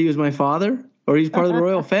or he was my father or he's part of the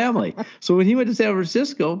royal family. So when he went to San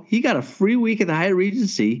Francisco, he got a free week at the Hyatt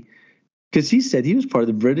Regency because he said he was part of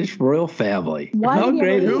the British royal family. Why How would he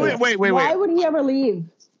great ever is leave? that? Wait. Why would he ever leave?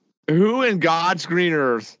 Who in God's green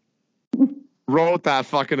earth wrote that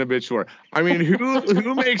fucking obituary? I mean,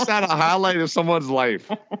 who makes that a highlight of someone's life?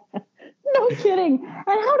 No kidding. And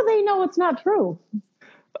how do they know it's not true?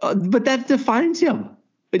 But that defines him.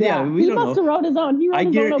 But yeah, we he don't must have wrote his own. He wrote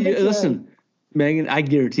his own obituary. Listen, Megan, I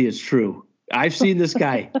guarantee it's true. I've seen this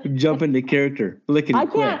guy jump into character, licking it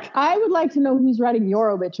quick. I would like to know who's writing your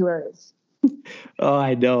obituaries. Oh,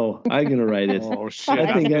 I know. I'm gonna write it. Oh shit!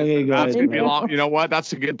 I think I'm gonna go That's ahead. gonna be long. You know what?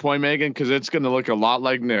 That's a good point, Megan, because it's gonna look a lot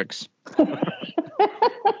like Nick's.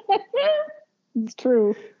 It's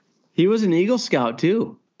true. He was an Eagle Scout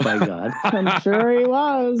too. By God. I'm sure he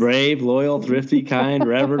was. Brave, loyal, thrifty, kind,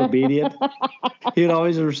 reverent, obedient. He'd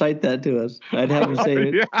always recite that to us. I'd have him say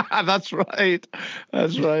it. Yeah, that's right.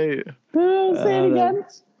 That's right. Say it again.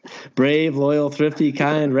 Brave, loyal, thrifty,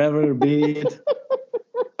 kind, reverent, obedient.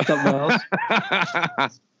 Something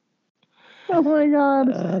else. Oh my God.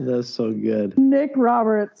 That's so good. Nick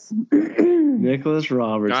Roberts. Nicholas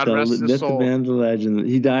Roberts, God rest his the soul. man, the legend.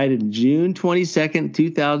 He died in June 22nd,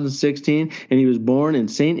 2016, and he was born in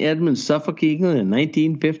St. Edmunds, Suffolk, England in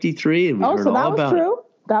 1953. And we heard so that all was about true. it.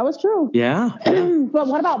 That was true. Yeah. But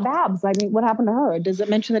what about Babs? I mean, what happened to her? Does it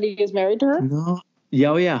mention that he was married to her? No. Yeah,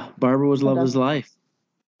 oh yeah. Barbara was love of his life.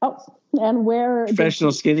 Oh, and where?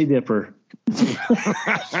 Professional skinny dipper. Man,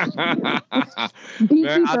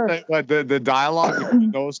 I think what the dialogue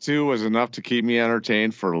between those two was enough to keep me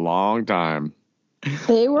entertained for a long time.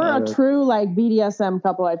 They were a true like BDSM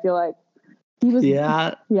couple. I feel like he was.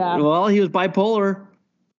 Yeah. Yeah. Well, he was bipolar.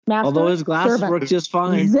 Master, although his glasses servant. work just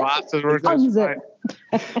fine. Zip, Glasses work just unzip.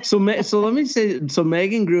 fine. So let me say. So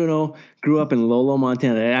Megan Grunow grew up in Lolo,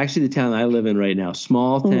 Montana. Actually, the town I live in right now,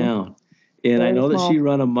 small town, and Very I know small. that she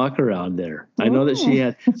run amok around there. I know that she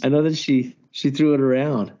had. I know that she threw it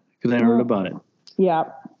around because I heard about it. Yeah.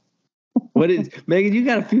 What is Megan? You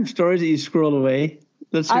got a few stories that you squirreled away.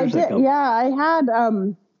 Let's hear I a did. couple. Yeah, I had. I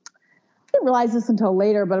didn't realize this until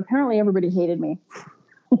later, but apparently everybody hated me.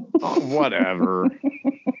 Oh, whatever.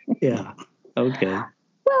 Yeah. Okay. Well,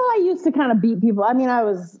 I used to kind of beat people. I mean, I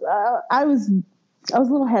was a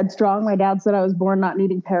little headstrong. My dad said I was born not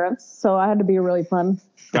needing parents, so I had to be a really fun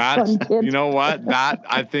kid. You know what?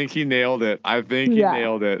 I think he nailed it. I think he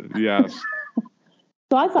nailed it. Yes.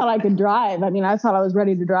 So I thought I could drive. I mean, I thought I was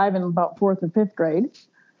ready to drive in about 4th or 5th grade.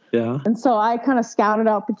 Yeah. And so I kind of scouted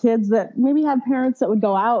out the kids that maybe had parents that would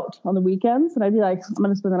go out on the weekends, and I'd be like, I'm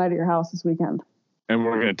going to spend the night at your house this weekend. And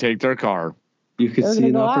we're going to take their car. You could They're see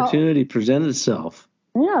an gonna go out. opportunity present itself.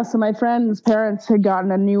 Yeah, so my friend's parents had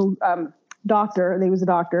gotten a new doctor. He was a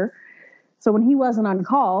doctor. So when he wasn't on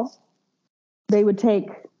call, they would take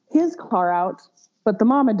his car out, but the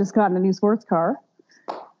mom had just gotten a new sports car.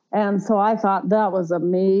 And so I thought that was a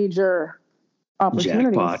major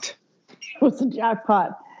opportunity. Jackpot. It was a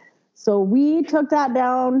jackpot. So we took that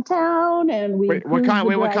downtown and we What kind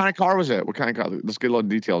of car was it? What kind of car? Let's get a little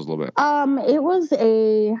details a little bit.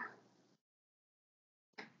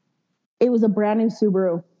 It was a brand new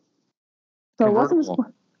Subaru. So it wasn't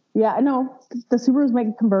the Subarus make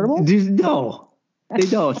it convertible. No, they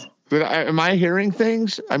don't. Am I hearing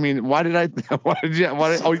things? I mean,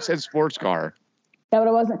 you said sports car. Yeah, but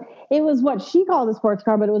it wasn't. It was what she called a sports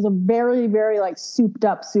car, but it was a very, very like souped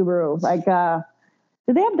up Subaru. Like,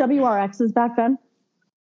 did they have WRXs back then?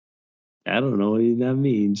 I don't know what that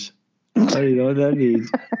means. I don't know what that means.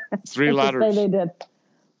 3 letters. Let's say they did.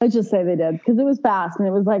 Let's just say they did, because it was fast and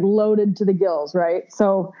it was like loaded to the gills, right?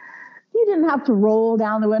 So you didn't have to roll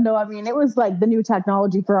down the window. I mean, it was like the new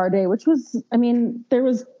technology for our day, which was, I mean, there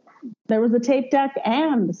was a tape deck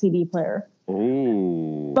and the CD player.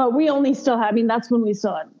 Ooh. But we only still had, I mean, that's when we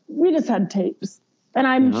just had tapes. And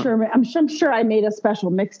I'm sure I made a special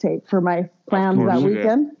mixtape for my plans that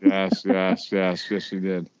weekend. Yes, you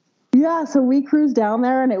did. Yeah, so we cruised down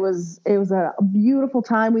there and it was a beautiful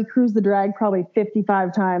time. We cruised the drag probably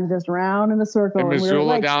 55 times just around in a circle. In Missoula, we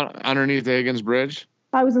were down underneath the Higgins Bridge?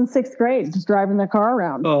 I was in 6th grade just driving the car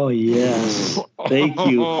around. Oh, yes. Thank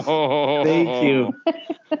you. Thank you.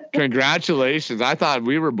 Congratulations. I thought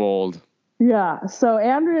we were bold. Yeah, so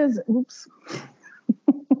Andrea's, oops.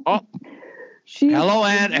 Oh. Hello,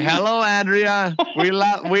 Andrea. We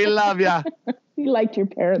love you. You liked your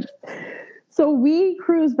parents. So we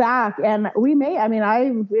cruised back and we made, I mean,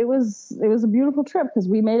 it was a beautiful trip because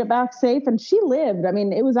we made it back safe and she lived. I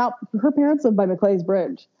mean, it was out, her parents lived by McClay's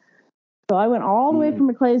Bridge. So I went all the way from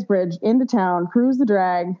McClaysbridge into town, cruised the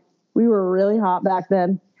drag. We were really hot back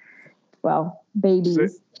then. Well, babies.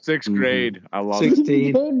 Sixth grade. I love 16.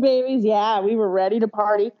 it. Big babies. Yeah, we were ready to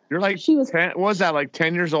party. You're like, she was 10, what was that, like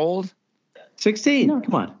 10 years old? 16. No.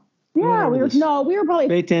 Come on. Yeah, we were probably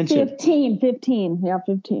Pay attention. 15. Yeah,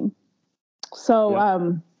 15.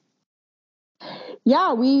 So,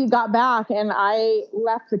 we got back and I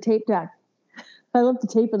left the tape deck. I left the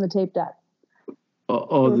tape in the tape deck.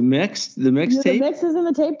 The mix tape? The mix is in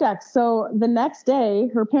the tape deck. So the next day,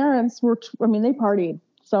 her parents were, they partied.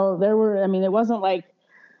 So it wasn't like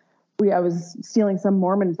I was stealing some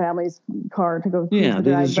Mormon family's car to go. Yeah,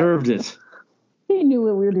 they deserved it. He knew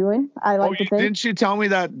what we were doing. I like to think. Didn't you tell me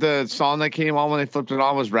that the song that came on when they flipped it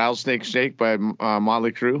on was Rattlesnake Shake by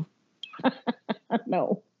Motley Crue?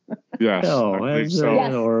 No. Yes. Oh, that's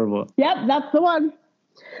horrible. Yep, that's the one.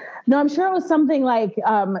 No, I'm sure it was something like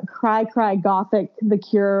Cry Cry Gothic, The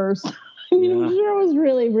Cure. I'm sure it was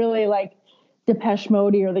really, really like Depeche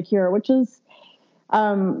Mode or The Cure, which is,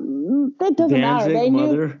 it doesn't matter. They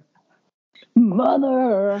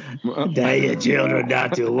Mother. Tell your children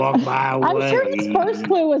not to walk my way. I'm sure his first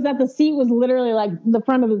clue was that the seat was literally like the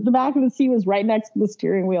back of the seat was right next to the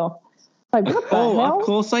steering wheel. Like, what the hell? Up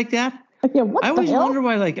close like that? Yeah, what I the always hell? wonder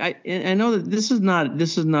why, like, I know that this is not,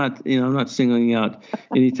 I'm not singling out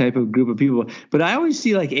any type of group of people, but I always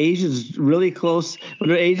see like Asians really close.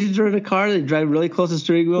 When the Asians are in a car, they drive really close to the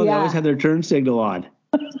steering wheel. They always have their turn signal on.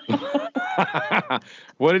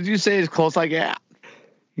 What did you say is close like that?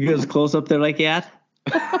 You guys close up there like that?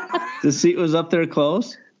 The seat was up there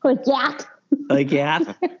close? Like that? Like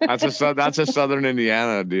that? That's a Southern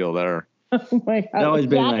Indiana deal there. Oh my God. It's always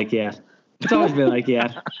been like that. It's always been like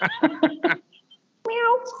that.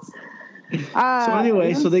 Meow. So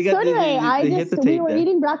anyway, they got they hit the tape. We were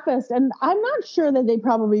eating breakfast, and I'm not sure that they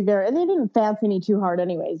probably they didn't fancy me too hard,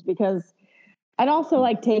 anyways, because I'd also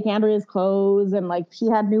like take Andrea's clothes, and like she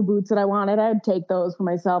had new boots that I wanted, I'd take those for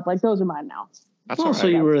myself. Like those are mine now. That's all right. So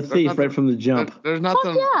you were a thief right from the jump. There's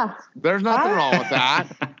nothing. There's nothing wrong with that.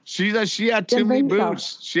 She had too many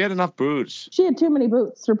boots. She had enough boots. She had too many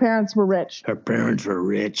boots. Her parents were rich.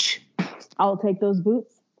 I'll take those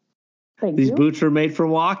boots. These boots were made for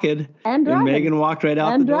walking. And driving. And Megan walked right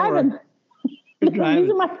out the driving. door. Driving.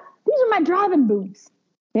 These are my driving boots.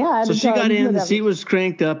 Yeah. So she got in. The seat was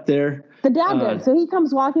cranked up there. The dad did. So he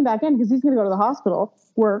comes walking back in because he's going to go to the hospital,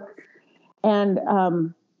 work, and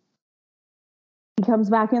he comes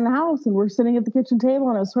back in the house, and we're sitting at the kitchen table,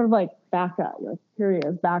 and it was sort of like, back up. Like, here he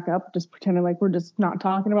is, back up, just pretending like we're just not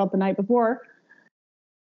talking about the night before.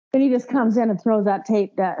 And he just comes in and throws that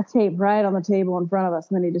tape right on the table in front of us,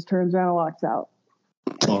 and then he just turns around and walks out.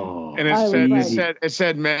 Oh, and it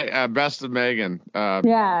said Best of Megan.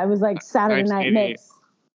 Yeah, it was like Saturday Night Mix.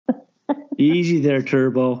 Easy there,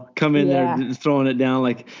 Turbo. Come in there, throwing it down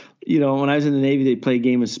like, when I was in the Navy, they play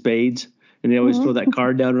Game of Spades, and they always throw that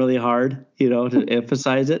card down really hard, to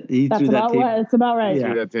emphasize it. He threw that tape. It's about right. He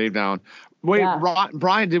threw that tape down. Wait,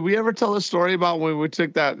 Brian, did we ever tell the story about when we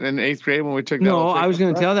took that in 8th grade when we took that? No, I was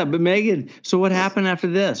going to tell that, but Megan, so what happened after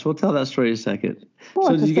this? We'll tell that story in a second. Well,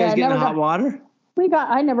 so did you guys get in the hot water?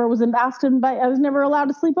 I never was asked to invite. I was never allowed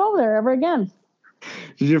to sleep over there ever again.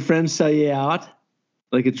 Did your friends sell you out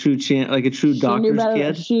like a true doctor's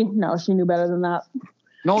kid? She knew better than that.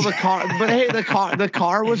 No, the car, but hey, the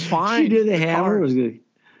car was fine. She knew the hammer was good.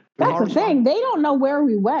 That's the thing. They don't know where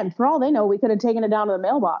we went. For all they know, we could have taken it down to the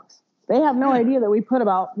mailbox. They have no idea that we put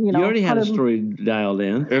about, You already had a story dialed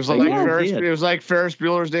in. It was like Ferris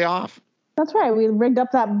Bueller's Day Off. That's right. We rigged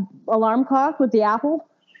up that alarm clock with the apple.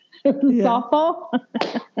 Softball.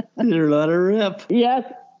 Did her let her rip. Yes.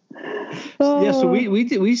 Yeah, so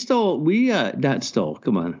we stole.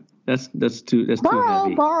 Come on. That's too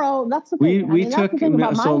heavy. Borrow. That's the thing. We took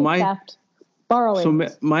my theft. Borrowing. So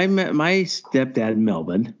my stepdad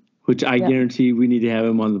Melvin, which I guarantee we need to have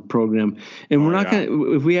him on the program. And we're not going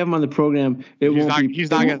to, if we have him on the program,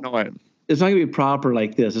 he's not going to know it. It's not going to be proper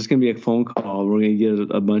like this. It's going to be a phone call. We're going to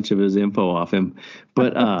get a bunch of his info off him.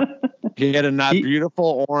 But he had a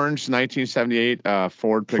beautiful orange 1978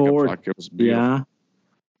 Ford pickup truck. It was beautiful. Yeah.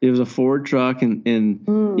 It was a Ford truck. And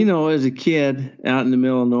as a kid out in the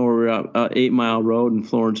middle of nowhere, out 8 Mile Road in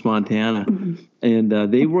Florence, Montana. And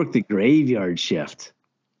they worked the graveyard shift,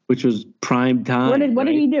 which was prime time. What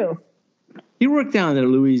did he do? He worked down there at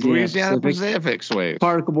Louisiana Pacific Waves.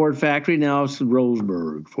 Particle board factory. Now it's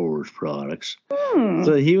Roseburg Forest Products.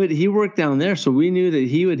 So he worked down there. So we knew that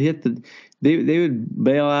he would hit they would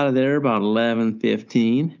bail out of there about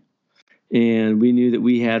 11:15, and we knew that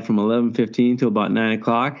we had from 11:15 till about 9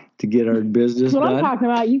 o'clock to get our business done. That's what I'm talking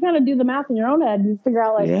about. You kind of do the math in your own head. You figure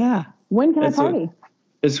out when can I party?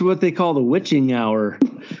 It's what they call the witching hour.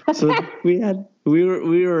 So we had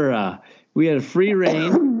a free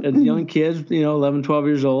reign as young kids, 11, 12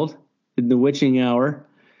 years old in the witching hour.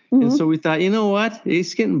 Mm-hmm. And so we thought, you know what?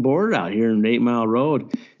 It's getting bored out here in 8 Mile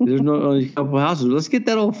Road. There's only a couple houses. Let's get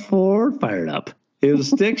that old Ford fired up. It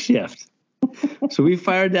was a stick shift. So we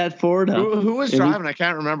fired that Ford up. Who was driving? I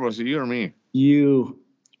can't remember. Was it you or me? You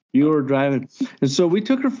were driving. And so we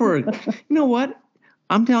took her for you know what?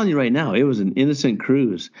 I'm telling you right now, it was an innocent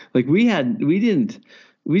cruise. Like we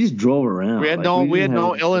just drove around. We had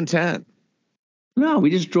no ill intent. No, we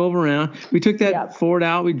just drove around. We took that Ford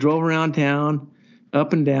out. We drove around town,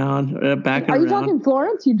 up and down, back and around. Are you talking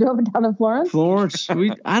Florence? You drove it down to Florence? Florence.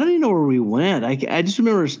 I don't even know where we went. I just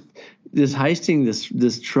remember this heisting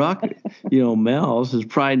this truck. Mel's, his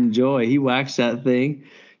pride and joy. He waxed that thing.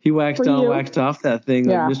 He waxed on, waxed off that thing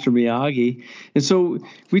like Mr. Miyagi. And so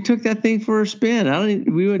we took that thing for a spin.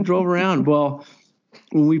 We went and drove around. Well,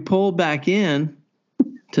 when we pulled back in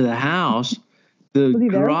to the house, the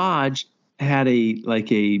garage had a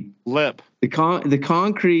lip. The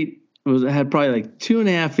concrete had probably like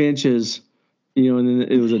 2.5 inches, and then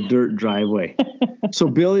it was a dirt driveway. So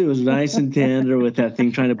Billy was nice and tender with that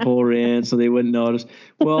thing, trying to pull her in so they wouldn't notice.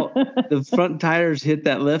 Well, the front tires hit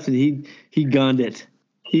that lift, and he gunned it.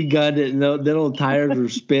 He gunned it, and the old tires were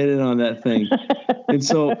spinning on that thing. And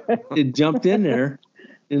so it jumped in there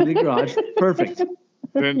in the garage. Perfect.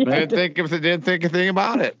 Didn't think a thing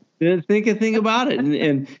about it. Didn't think a thing about it.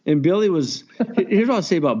 And Billy was. Here's what I'll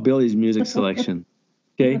say about Billy's music selection.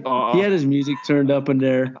 Okay, He had his music turned up in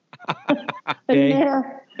there. Okay,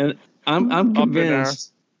 and I'm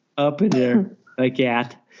convinced up in there like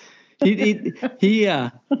that. He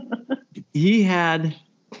had.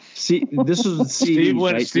 See, this was Steve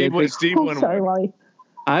went. Sorry, Wally.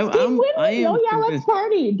 Let's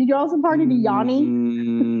party. Did you also party to Yanni?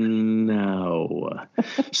 No.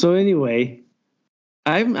 So anyway,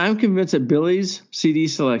 I'm convinced that Billy's CD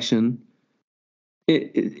selection. He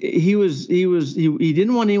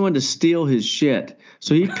didn't want anyone to steal his shit,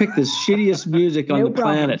 so he picked the shittiest music on the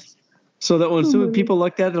planet. So that when some people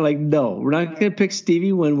looked at it, they're like, "No, we're not going to pick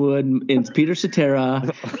Stevie Winwood and Peter Cetera,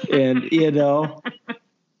 and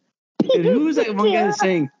And who was that one guy that's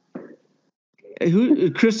saying?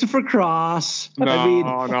 Christopher Cross. No,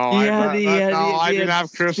 I didn't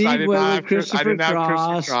have Christopher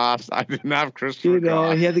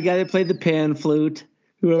Cross. He had the guy that played the pan flute.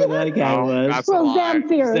 Whoever that guy was.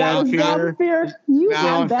 Zamfir. That was Zamfir.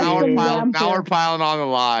 Now we're piling on the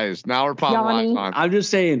lies. I'm just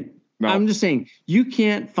saying. You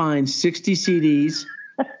can't find 60 CDs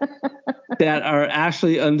that are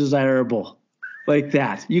actually undesirable. Like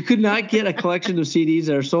that. You could not get a collection of CDs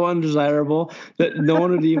that are so undesirable that no one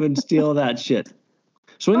would even steal that shit.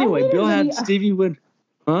 So anyway, Bill had Stevie Wood.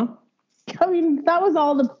 Huh? I mean, that was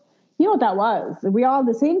all you know what that was? We all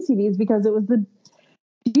had the same CDs because it was do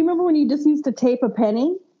you remember when you just used to tape a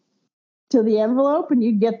penny to the envelope and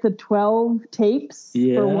you'd get the 12 tapes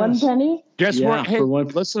for 1 penny? Guess what? Hey,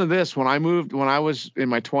 listen to this. When I was in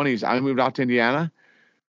my 20s, I moved out to Indiana.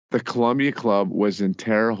 The Columbia Club was in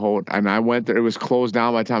Terre Haute, and I went there. It was closed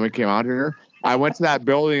down by the time I came out here. I went to that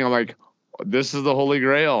building. I'm like, this is the Holy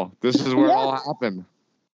Grail. This is where it all happened.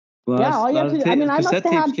 Well, all you have to do. I must have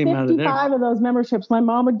had 55 of those memberships. My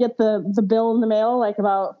mom would get the bill in the mail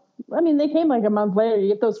they came like a month later. You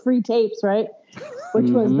get those free tapes, right? Which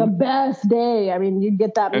was the best day. I mean, you'd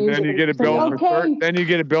get that music. And then you get a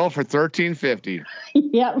bill for $13.50.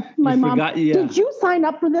 Yeah, my mom. Did you sign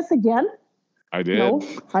up for this again? I did. No,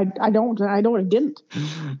 I didn't.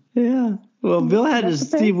 Yeah. Well, Bill had his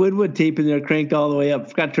Steve Winwood tape in there cranked all the way up.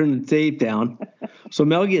 Forgot to turn the tape down. So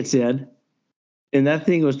Mel gets in, and that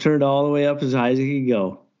thing was turned all the way up as high as it could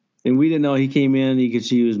go. And we didn't know he came in. You could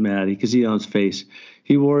see he was mad. You could see it on his face.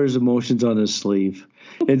 He wore his emotions on his sleeve.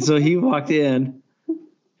 And so he walked in,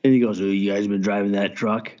 and he goes, "Oh, you guys been driving that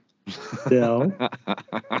truck?" No.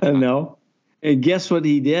 No. And guess what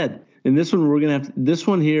he did? And this one, this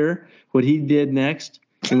one here, what he did next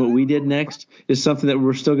and what we did next is something that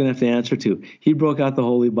we're still going to have to answer to. He broke out the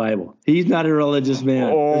Holy Bible. He's not a religious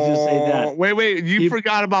man. Let's just say that. Wait. You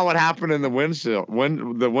forgot about what happened in the windowsill.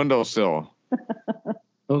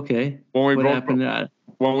 Okay. What happened?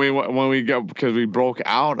 When we go, because we broke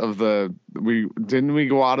out of didn't we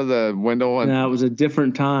go out of the window? No, it was a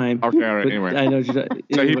different time. Okay, all right. Anyway, I know. So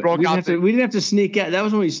he broke out. We didn't have to sneak out. That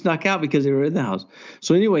was when we snuck out because they were in the house.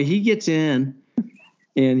 So anyway, he gets in,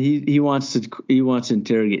 and he wants to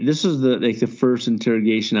interrogate. This was the first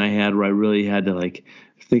interrogation I had where I really had to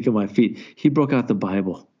think on my feet. He broke out the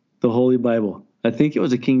Bible, the Holy Bible. I think it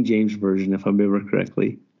was a King James version, if I remember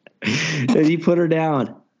correctly. And he put her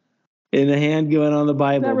down. and a hand going on the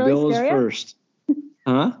Bible. That really Bill was scare you? first.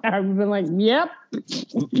 Huh? I've been like, yep,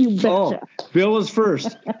 you betcha. Oh, Bill was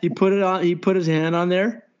first. He put it on. He put his hand on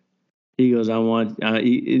there. He goes, "I want."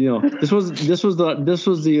 This was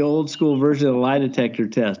the old school version of the lie detector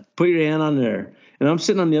test. Put your hand on there. And I'm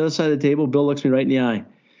sitting on the other side of the table. Bill looks me right in the eye.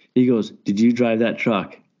 He goes, "Did you drive that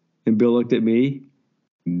truck?" And Bill looked at me.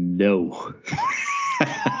 No.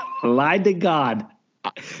 Lied to God.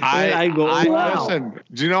 I go, wow. Listen,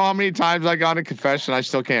 do you know how many times I got a confession? I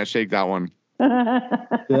still can't shake that one.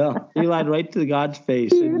 Yeah, he lied right to God's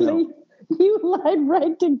face. You lied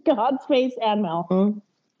right to God's face and Mel. Huh?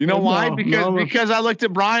 You know why? No. Because I looked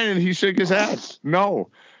at Brian and he shook his head. No.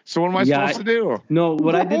 So what am I supposed to do? No,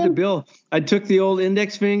 what I did to Bill, I took the old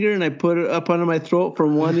index finger and I put it up under my throat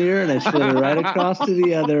from one ear and I slid it right across to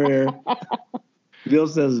the other ear. Bill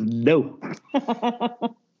says no.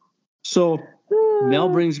 So Mel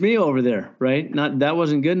brings me over there, right? That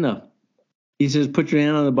wasn't good enough. He says, "Put your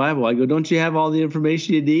hand on the Bible." I go, "Don't you have all the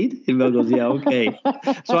information you need?" And Mel goes, "Yeah, okay."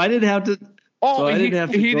 So I didn't have to. Oh, so he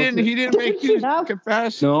didn't make you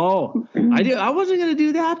confess. No, I did. I wasn't going to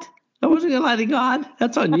do that. I wasn't going to lie to God.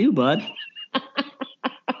 That's on you, bud.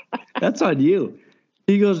 That's on you.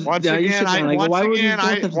 He goes, Once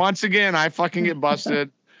again, I fucking get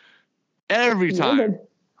busted every time.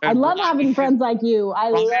 I love having friends like you. I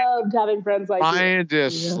loved having friends like you. Brian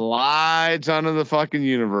just slides under the fucking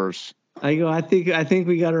universe. I go, I think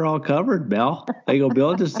we got her all covered, Mel. I go,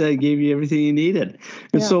 Bill just gave you everything you needed.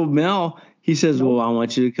 And so Mel, he says, "Well, I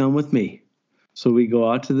want you to come with me." So we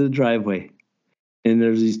go out to the driveway, and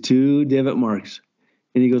there's these 2 divot marks.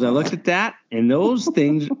 And he goes, "I looked at that, and those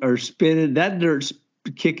things are spinning. That dirt's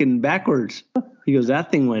kicking backwards." He goes,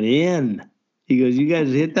 "That thing went in." He goes, "You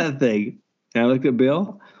guys hit that thing." And I looked at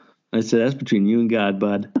Bill. I said, "That's between you and God,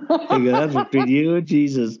 bud." I go, "That's between you and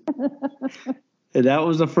Jesus." And that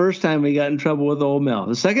was the first time we got in trouble with old Mel.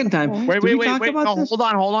 The second time, wait. No,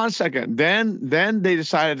 hold on a second. Then they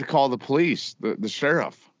decided to call the police, the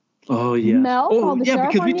sheriff. Oh yeah. Mel called the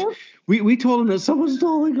sheriff on you? We told him that someone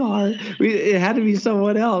stole the car. It had to be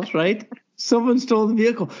someone else, right? Someone stole the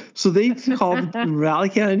vehicle. So they called the Raleigh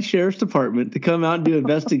County Sheriff's Department to come out and do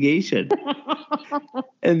investigation.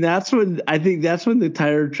 And that's when the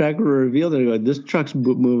tire tracker revealed it. This truck's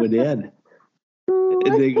moving in.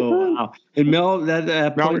 And they go, wow. And Mel,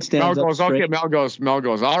 that point stands up straight. Mel goes,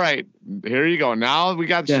 "All right, here you go. Now we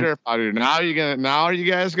got the sheriff out here. Now are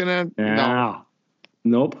you guys gonna? No.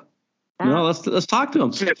 Nope. No, let's talk to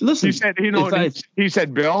him. Listen, he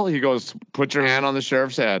said, Bill, he goes, "Put your hand on the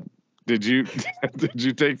sheriff's head. Did you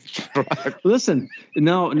take?" Listen,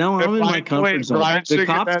 now I'm in my comfort zone. When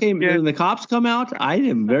the cops come out, I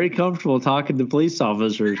am very comfortable talking to police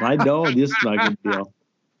officers. I know this is not a good deal.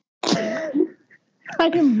 I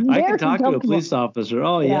can talk to a police officer.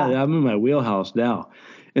 Oh yeah, I'm in my wheelhouse now.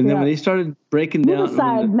 And then when they started breaking down, move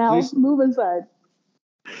aside, Mel. Move aside.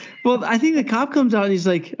 Well, I think the cop comes out and he's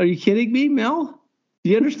like, "Are you kidding me, Mel? Do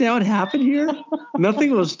you understand what happened here?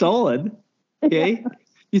 Nothing was stolen. Okay."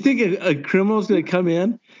 You think a criminal's going to come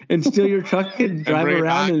in and steal your truck and drive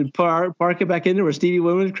around and park it back in there where Stevie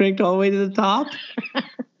Winwood cranked all the way to the top?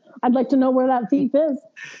 I'd like to know where that thief is.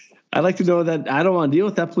 I'd like to know that. I don't want to deal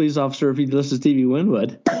with that police officer if he listens to Stevie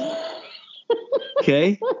Winwood.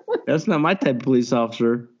 Okay? That's not my type of police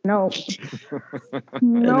officer. No. That's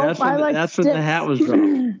when the hat was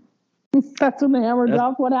dropped. That's when the hammer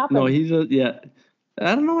dropped? What happened? No,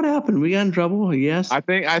 I don't know what happened. We got in trouble, I guess. I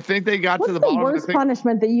think they got to the bottom. What's the worst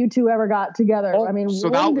punishment that you two ever got together? I mean, so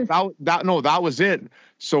that was it.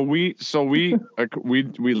 So we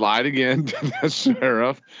lied again to the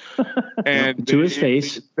sheriff, and to his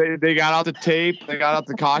face. They got out the tape, they got out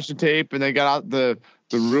the caution tape, and they got out the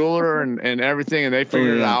ruler and everything, and they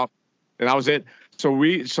figured it out, and that was it. So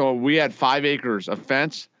we had 5 acres of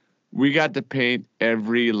fence. We got to paint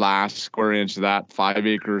every last square inch of that 5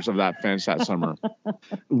 acres of that fence that summer.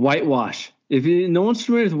 Whitewash. If no one's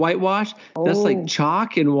familiar with whitewash, that's like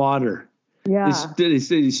chalk and water. Yeah. They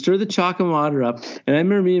stir the chalk and water up. And I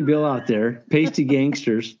remember me and Bill out there, pasty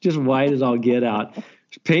gangsters, just white as all get out,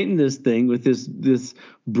 painting this thing with this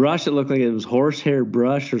brush that looked like it was horsehair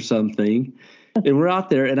brush or something. And we're out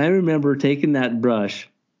there, and I remember taking that brush,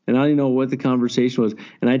 and I don't even know what the conversation was.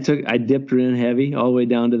 And I dipped her in heavy all the way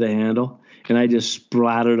down to the handle, and I just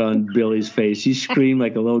splattered on Billy's face. He screamed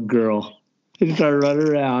like a little girl. He started running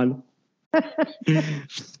around.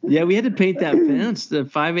 Yeah, we had to paint that fence, the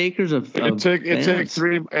 5 acres of fence.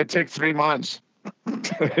 It took 3 months.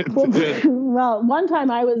 Well, one time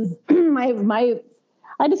I was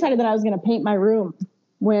I decided that I was going to paint my room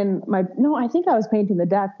I think I was painting the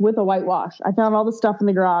deck with a whitewash. I found all the stuff in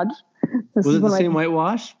the garage. Was it the same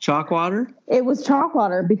whitewash, chalk water? It was chalk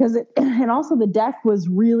water because and also the deck was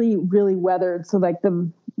really, really weathered. So like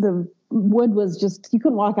the wood was just, you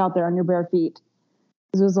couldn't walk out there on your bare feet.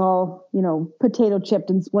 It was all, potato chipped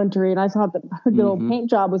and splintery. And I thought that a good old paint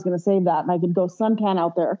job was going to save that. And I could go suntan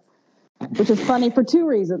out there, which is funny for two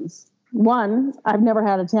reasons. One, I've never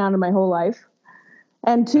had a tan in my whole life.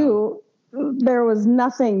 And two, there was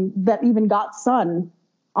nothing that even got sun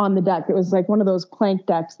on the deck. It was like one of those plank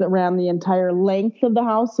decks that ran the entire length of the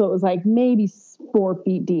house. So it was like maybe 4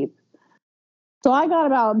 feet deep. So I got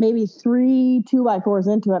about maybe 3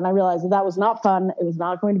 2x4s into it, and I realized that was not fun. It was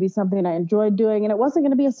not going to be something I enjoyed doing, and it wasn't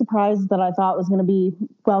going to be a surprise that I thought was going to be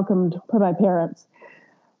welcomed by my parents.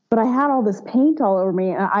 But I had all this paint all over me,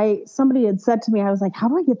 and somebody had said to me, I was like, how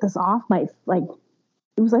do I get this off my, I think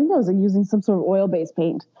I was using some sort of oil-based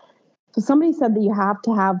paint. So somebody said that you have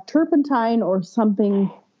to have turpentine or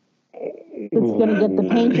something that's going to get the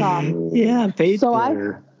paint off. Yeah, paint. So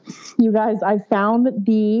I found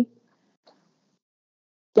the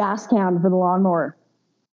gas can for the lawnmower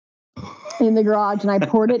in the garage, and I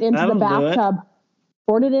poured it into the bathtub.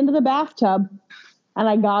 Poured it into the bathtub, and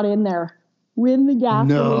I got in there with the gasoline.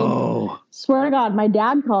 No. Swear to God, my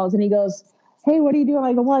dad calls and he goes, hey, what are you doing?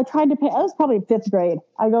 I go, well, I tried to paint. I was probably 5th grade.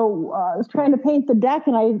 I go, I was trying to paint the deck,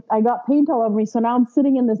 and I got paint all over me. So now I'm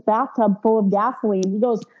sitting in this bathtub full of gasoline.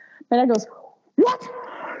 My dad goes, what?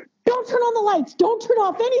 Don't turn on the lights. Don't turn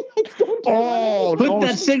off any lights. Don't turn on Put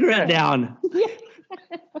that cigarette down.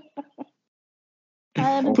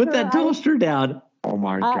 Put that toaster down. Oh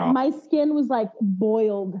my God. My skin was like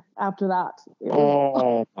boiled after that.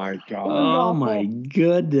 Oh my God. Oh my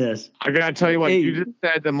goodness. I gotta tell you what, you just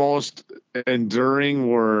said the most enduring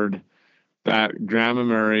word that Grandma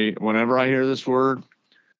Mary, whenever I hear this word,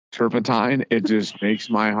 turpentine, it just makes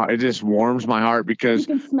my heart, it just warms my heart because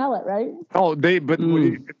you can smell it, right? Oh,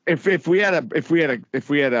 if we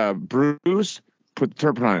had a bruise, put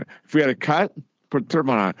turpentine. If we had a cut, put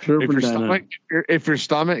turpentine. If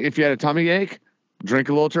you had a tummy ache, drink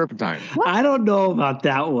a little turpentine. What? I don't know about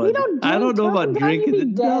that one. I don't know about drinking it.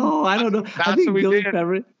 No, I don't know. That's what we did.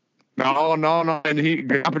 No. And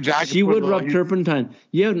Grandpa Jack. She would rub turpentine.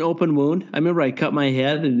 You had an open wound. I remember I cut my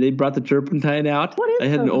head and they brought the turpentine out. What is I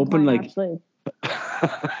had an open actually?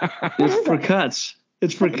 It's for cuts.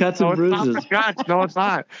 It's for cuts and bruises. It's not for cuts. No, it's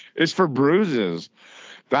not. It's for bruises.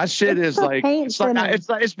 That shit is like it's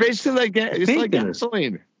basically like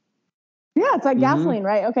gasoline. Yeah, it's like gasoline,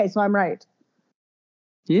 right? Okay, so I'm right.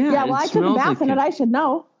 Yeah. Well, I took a bath in it. I should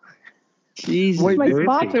know. Jesus. Wait, my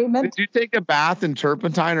spa treatment. Did you take a bath in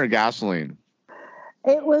turpentine or gasoline?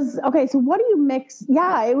 It was okay. So what do you mix?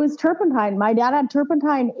 Yeah, it was turpentine. My dad had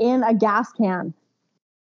turpentine in a gas can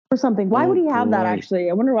or something. Why would he have that? Actually,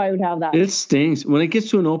 I wonder why he would have that. It stings when it gets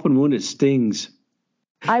to an open wound. It stings.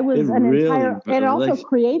 It also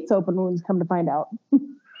creates open wounds. Come to find out.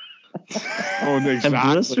 Exactly.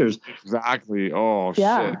 And blisters. Exactly. Oh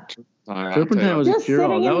yeah. Shit. Turpentine was a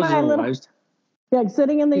cure-all. That was realized. Yeah,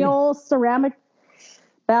 sitting in the old ceramic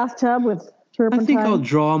bathtub with turpentine. I think I'll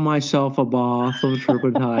draw myself a bath of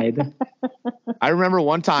turpentine. I remember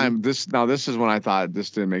one time, this is when I thought this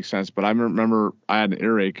didn't make sense, but I remember I had an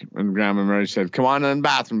earache and Grandma Mary said, come on in the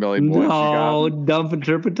bathroom, Billy boy. No, dumping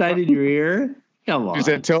turpentine in your ear? Come on. She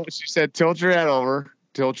said, tilt your head over,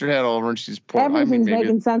 and she's pouring. Everything's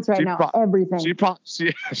making sense right now. Everything. She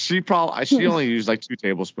only used like 2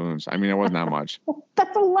 tablespoons. I mean, it wasn't that much.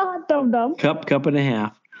 That's a lot, dum-dum. Cup and a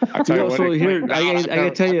half. I tell you what, I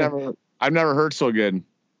gotta tell you, I've never heard so good.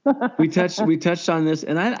 We touched on this,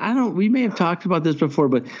 and we may have talked about this before,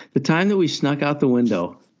 but the time that we snuck out the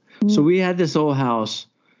window. So we had this old house,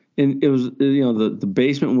 and it was, the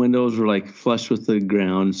basement windows were like flush with the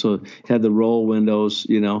ground, so it had the roll windows,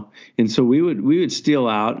 and so we would steal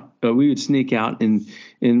out, we would sneak out, and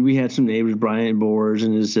we had some neighbors, Brian Boers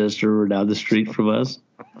and his sister were down the street from us,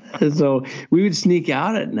 and so we would sneak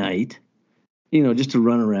out at night, just to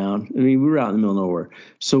run around. I mean, we were out in the middle of nowhere.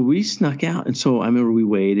 So we snuck out. And so I remember we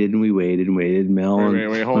waited. Mel.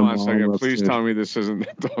 Wait, hold on a second. Please tell me this isn't,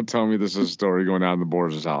 don't tell me this is a story going down in the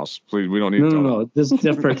Boers' house. Please, we don't need to. No, this is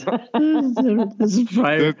different. This is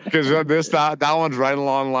prior. Because that one's right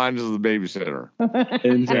along the lines of the babysitter.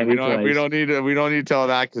 We don't need to tell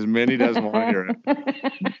that because Minnie doesn't want to hear it.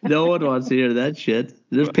 No one wants to hear that shit.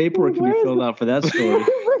 There's paperwork to be filled out for that story.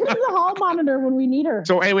 Where's the hall monitor when we need her?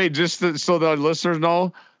 So, anyway, so the listeners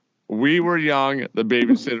know, we were young. The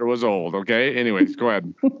babysitter was old. Okay. Anyways, go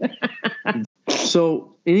ahead.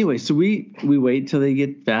 So we wait till they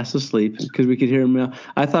get fast asleep because we could hear them.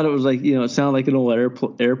 I thought it was like, it sounded like an old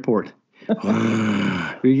airport. We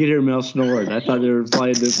could hear Mel snoring. I thought they were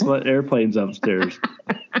flying the airplanes upstairs.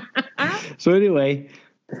 So anyway,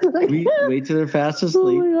 we wait till they're fast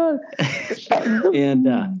asleep. Oh my God.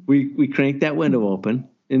 And we crank that window open,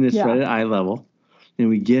 and it's right at eye level. And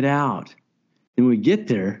we get out. And when we get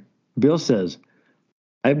there, Bill says,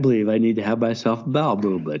 I believe I need to have myself a bowel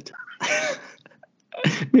movement.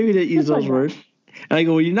 Maybe he didn't use those words. And I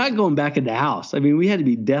go, well, you're not going back in the house. I mean, we had to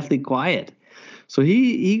be deathly quiet. So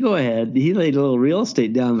he go ahead. He laid a little real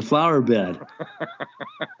estate down the flower bed.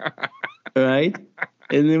 Right?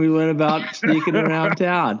 And then we went about sneaking around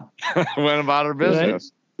town. Went about our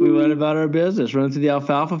business. Right? We went about our business, running through the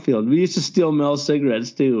alfalfa field. We used to steal Mel's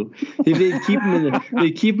cigarettes too. They'd keep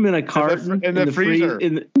them in a carton in the freezer.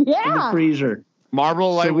 In the freezer. Marlboro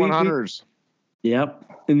Light 100s. Yep.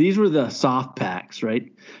 And these were the soft packs,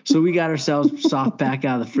 right? So we got ourselves soft pack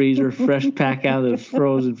out of the freezer, fresh pack out of the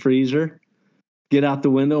frozen freezer. Get out the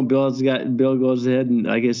window, and Bill goes ahead and,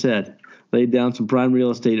 like I said, laid down some prime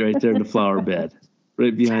real estate right there in the flower bed,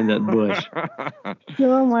 right behind that bush.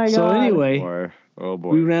 Oh my God. So anyway, oh boy,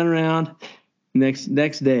 we ran around. Next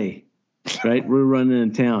day, right? We're running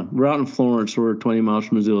in town. We're out in Florence. We're 20 miles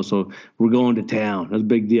from Missoula, so we're going to town. That's a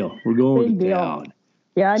big deal. We're going to town.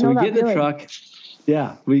 Yeah, I know. So we that get in the truck.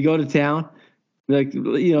 Yeah, we go to town. Like,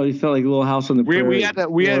 you know, it felt like a little house on the prairie.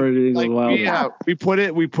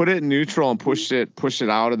 We put it in neutral and pushed it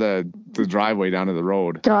out of the driveway down to the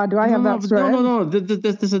road. God, do I have that story? No.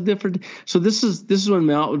 This is a different. So this is when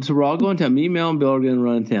Mel. So we're all going to town. Me, Mel, and Bill are going to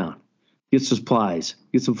run in town. Get some supplies.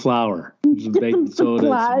 Get some flour. Some baking soda.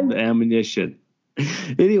 Some ammunition.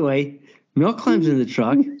 Anyway, Mel climbs in the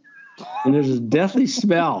truck, and there's a deathly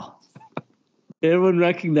smell. Everyone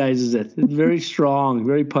recognizes it. It's very strong,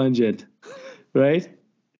 very pungent, right?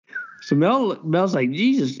 So Mel's like,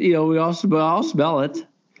 Jesus, you know, we all smell it.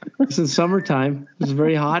 It's in summertime. It's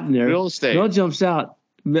very hot in there. Real estate. Mel jumps out,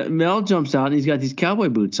 and he's got these cowboy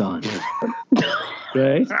boots on.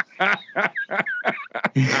 Right?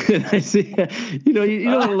 And I see, you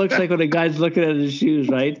know what it looks like when a guy's looking at his shoes,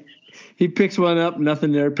 right? He picks one up,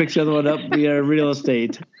 nothing there. Picks the other one up, we are real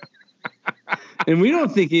estate. And we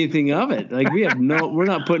don't think anything of it. Like we're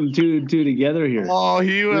not putting two and two together here. Oh,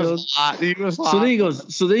 he was hot. He was hot. So then he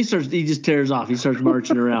goes. So then he just tears off. He starts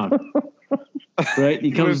marching around. Right? And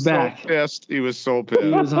he comes back. So pissed. He was so pissed. He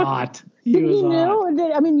was hot. Did he know?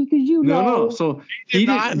 I mean, because you know. No. So we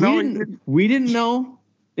didn't know,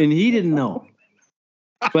 and he didn't know.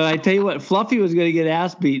 But I tell you what, Fluffy was going to get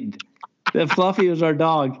ass beaten. That Fluffy was our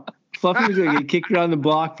dog. Fluffy was going to get kicked around the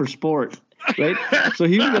block for sport. Right, so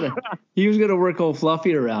he was gonna work old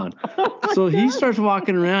Fluffy around. So he starts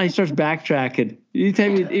walking around. He starts backtracking.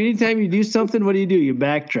 Anytime you do something, what do? You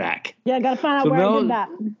backtrack. Yeah, I gotta find out where I did that.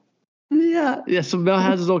 Yeah. So Mel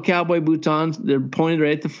has his old cowboy boots on. They're pointed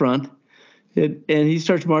right at the front, and he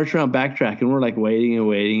starts marching around backtracking. We're like waiting and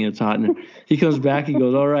waiting. It's hot, and he comes back. He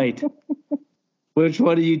goes, "All right, which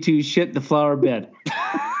one of you two shit the flower bed?"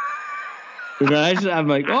 And I'm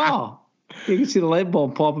like, "Oh." You can see the light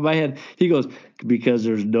bulb pop in my head. He goes, because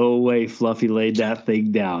there's no way Fluffy laid that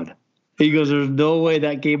thing down. He goes, there's no way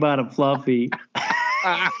that came out of Fluffy.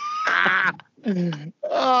 And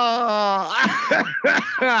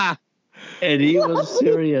he was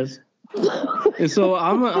serious. And so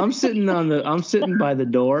I'm sitting by the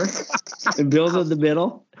door, and Bill's in the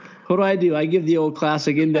middle. What do? I give the old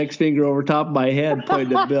classic index finger over top of my head,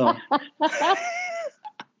 pointing at Bill.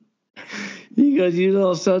 He goes, you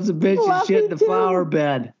little sons of bitches, shit in the flower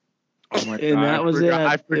bed. Oh my God. And that was it.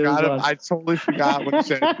 I forgot it. I totally forgot what he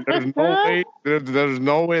said. There's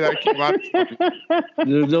no way that came out of Fluffy.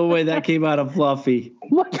 There's no way that came out of Fluffy.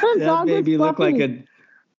 What kind of dog is Fluffy? It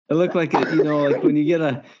looked like like when you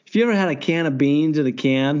if you ever had a can of beans in a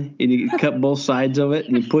can and you cut both sides of it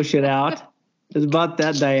and you push it out, it's about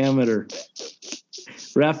that diameter.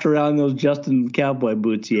 Wrapped around those Justin cowboy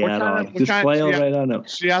boots he had on. Just flailed right on them.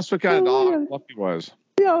 She asked what kind of dog Fluffy was.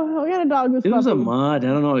 Yeah, what kind of dog was Fluffy? It was a mutt. I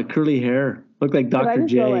don't know, curly hair. Looked like Dr.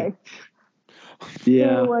 J.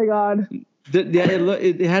 Yeah. Oh my God. It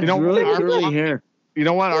had really curly hair. You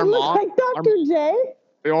know what? It looked like Dr. J.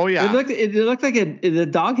 Oh yeah. It looked like the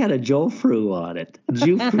dog had a Jofru on it.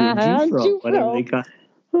 Jufro, whatever they call it.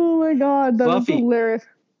 Oh my God, that was hilarious.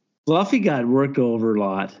 Fluffy got worked over a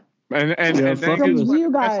lot. And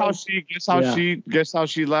guess how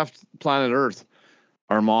she left planet Earth.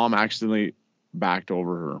 Our mom accidentally backed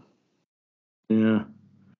over her. Yeah.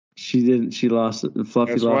 She didn't. She lost it.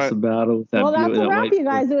 Fluffy lost the battle with that. Well, that's a wrap, you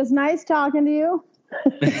guys. It was nice talking to you.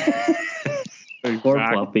 Poor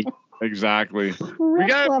Fluffy. Exactly. We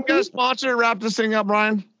got a sponsor to wrap this thing up,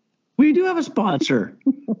 Ryan. We do have a sponsor.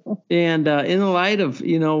 And in the light of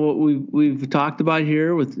what we've talked about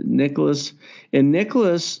here with Nicholas, and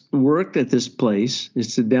Nicholas worked at this place.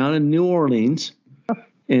 It's down in New Orleans,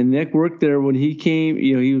 and Nick worked there when he came.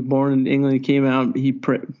 He was born in England. He came out. He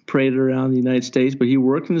prayed around the United States, but he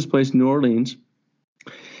worked in this place in New Orleans,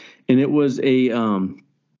 and it was a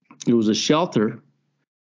shelter,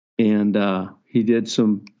 and he did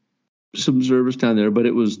some service down there. But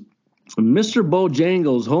it was Mr.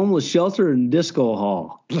 Bojangles' homeless shelter and disco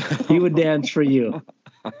hall. He would dance for you,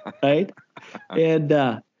 right? And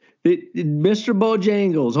Mr.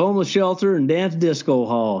 Bojangles' homeless shelter and dance disco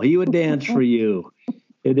hall. He would dance for you.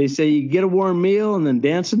 And they say you get a warm meal and then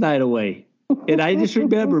dance the night away. And I just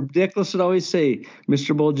remember Nicholas would always say,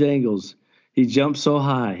 Mr. Bojangles, he jumped so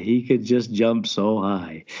high. He could just jump so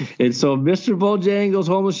high. And so Mr. Bojangles'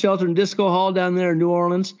 homeless shelter and disco hall down there in New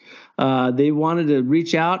Orleans, they wanted to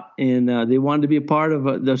reach out, and they wanted to be a part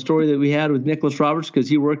of the story that we had with Nicholas Roberts, because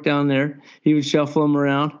he worked down there. He would shuffle them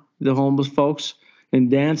around, the homeless folks, and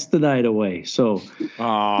dance the night away. So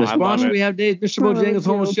the sponsor we have today is Mr. Bojangles'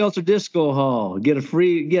 Homeless Shelter Disco Hall. Get a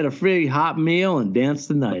free hot meal and dance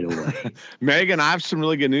the night away. Megan, I have some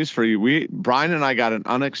really good news for you. Brian and I got an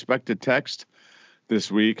unexpected text this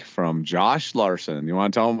week from Josh Larson. You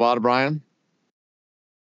want to tell him about it, Brian?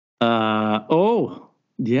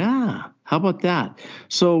 Yeah. How about that?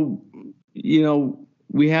 So,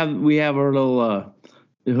 we have our little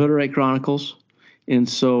Hooterite Chronicles. And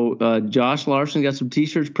so Josh Larson got some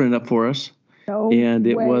T-shirts printed up for us. And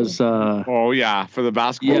it was... for the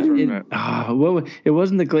basketball tournament. It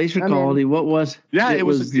wasn't the Glacier Quality. What was... Yeah, it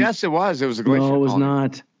was. Yes, it was. It was a Glacier Quality. No, it was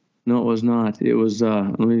not. No, it was not. It was...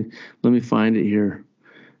 let me find it here.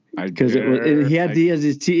 Because it was... And he had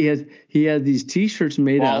these T-shirts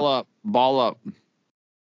made up. Ball up.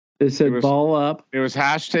 It said ball up. It was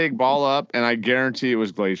hashtag ball up, and I guarantee it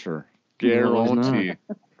was Glacier. Guarantee.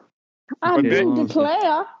 I do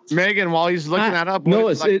declare. Megan, while he's looking that up.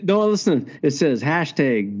 Listen. It says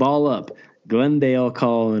hashtag ball up, Glendale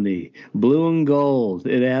Colony, blue and gold.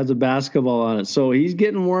 It has a basketball on it. So he's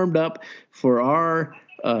getting warmed up for our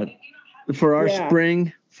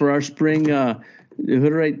spring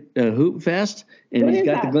Hooterite Hoop Fest, and he's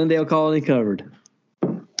got the Glendale Colony covered.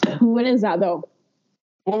 When is that though?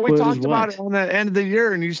 Well, we talked about it on the end of the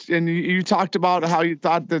year, and you talked about how you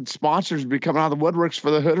thought that sponsors would be coming out of the woodworks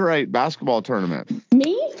for the Hooterite basketball tournament.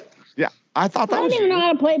 Me? Yeah, I thought that I don't even know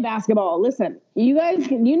how to play basketball. Listen, you guys,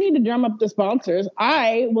 you need to drum up the sponsors.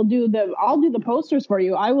 I'll do the posters for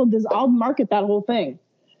you. I'll market that whole thing.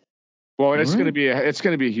 Well, it's going to be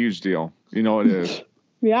a huge deal. You know it is.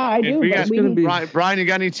 Yeah, I do. Brian, you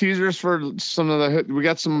got any teasers for some of we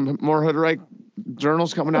got some more Hooterite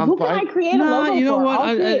journals coming down the pipe? Who can I create a logo you know for? what?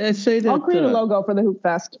 I say that I'll create a logo for the Hoot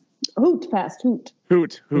Fest. Hoot Fest. Hoot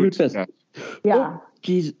Fest. Yeah.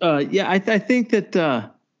 Geez, I think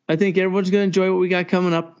that I think everyone's going to enjoy what we got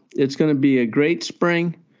coming up. It's going to be a great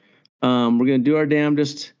spring. We're going to do our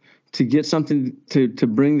damnedest to get something to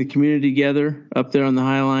bring the community together up there on the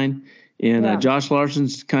High Line. And Josh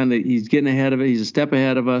Larson's he's getting ahead of it. He's a step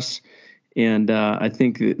ahead of us. And I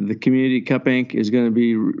think the Community Cup Inc. is going to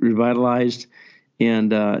be revitalized.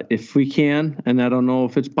 And if we can, and I don't know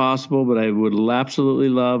if it's possible, but I would absolutely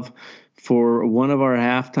love for one of our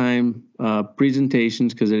halftime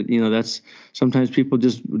presentations, because that's sometimes people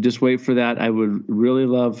just wait for that. I would really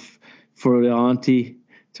love for the auntie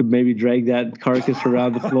to maybe drag that carcass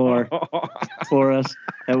around the floor for us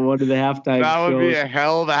at one of the halftime shows. That would be a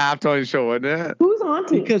hell of a halftime show, wouldn't it? Who's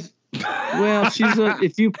auntie? Because, she's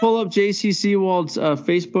if you pull up J.C. Seawald's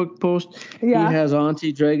Facebook post, he has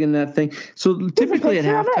auntie dragging that thing. So typically at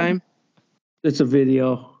halftime, it's a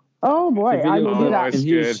video. Oh boy, I will do that.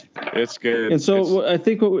 It's good. And so I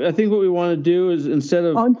think what we want to do is instead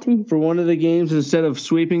of for one of the games, instead of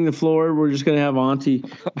sweeping the floor, we're just going to have auntie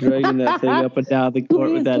dragging that thing up and down the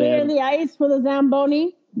court with that. Clear the ice for the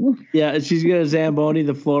Zamboni. Yeah, she's going to Zamboni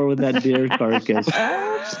the floor with that deer carcass,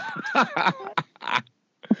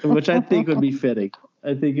 which I think would be fitting.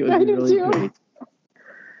 I think it would be really great.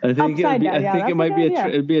 I think it might be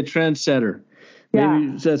it'd be a trendsetter.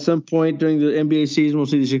 Maybe at some point during the NBA season, we'll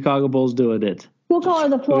see the Chicago Bulls doing it. We'll call her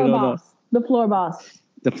the floor boss. The floor boss.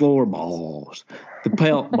 The floor balls. The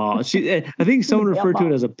pelt boss. I think someone referred to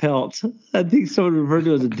it as a pelt. I think someone referred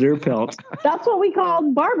to it as a deer pelt. That's what we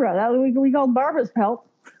called Barbara. We called Barbara's pelt.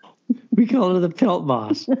 We called her the pelt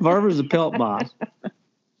boss. Barbara's the pelt boss.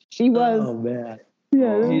 She was. Oh, man.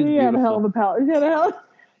 Yeah, she had a hell of a pelt. She had a hell of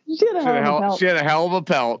a pelt. She had a hell of a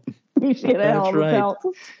pelt. She had a hell of a pelt.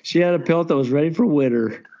 She had a pelt that was ready for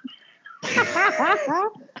winter. It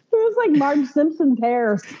was like Marge Simpson's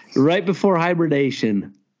hair. Right before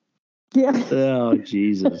hibernation. Yeah. Oh,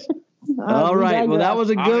 Jesus. All right. Well, that was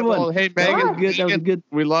a good one. Well, hey, That Megan, was good. That was good.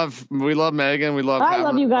 we love Megan. We love. I having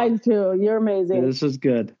love her you on. guys too. You're amazing. This is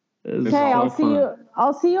good. This is Okay, so I'll see fun. you.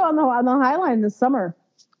 I'll see you on the Highline this summer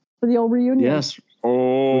for the old reunion. Yes.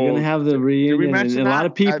 Oh, We're gonna have the reunion, and mention a lot that?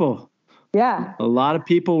 of people. Yeah. A lot of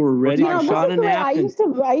people were ready. You know, this Sean is and the way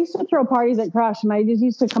I used to throw parties at Crush, and I just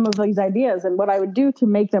used to come up with these ideas. And what I would do to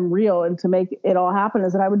make them real and to make it all happen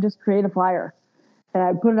is that I would just create a flyer, and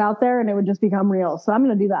I'd put it out there, and it would just become real. So I'm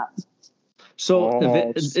going to do that. So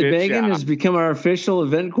Megan has become our official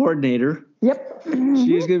event coordinator. Yep.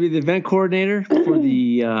 She's going to be the event coordinator for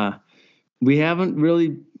the.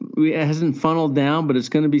 It hasn't funneled down, but it's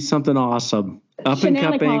going to be something awesome. Up in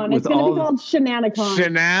Cupping. It's going to be called Shenanicon.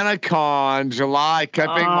 Shenanicon, July,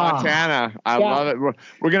 Cupping, Montana. I love it.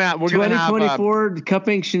 We're gonna have 2024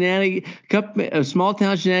 Cupping Small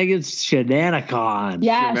Town Shenanigans Shenanicon.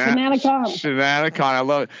 Yeah, Shenanicon. Shenanicon, I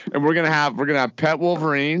love it. And we're gonna have pet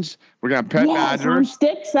Wolverines. We're gonna have pet badgers. On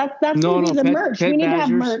sticks. That's gonna be the merch. We need to have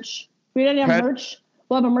merch. We need to have merch.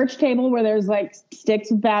 We'll have a merch table where there's like sticks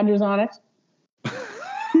with badgers on it.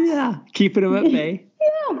 Yeah, keeping them at bay.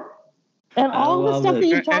 Yeah. And all the stuff that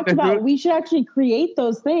you talked about, we should actually create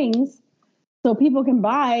those things so people can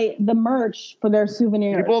buy the merch for their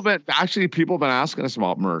souvenirs. People have been asking us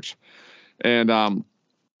about merch. And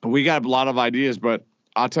we got a lot of ideas, but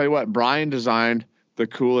I'll tell you what, Brian designed the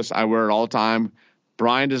coolest. I wear it all the time.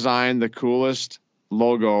 Brian designed the coolest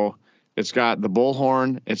logo. It's got the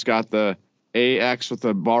bullhorn. It's got the AX with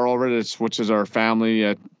the bar over it, which is our family.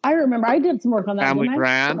 I remember I did some work on that. Family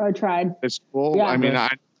brand. I tried. It's cool. Yeah. I mean,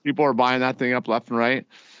 people are buying that thing up left and right.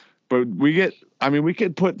 But we could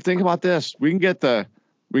think about this. We can get the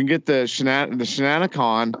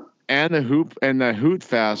Shenanicon and the Hoop and the Hoot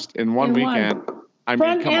Fest in one weekend.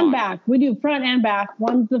 Front and back. We do front and back.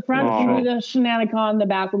 One's the front will be the Shenanicon, the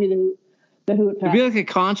back will be the Hoot Fest. It'd be like a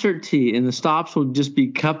concert tee, and the stops will just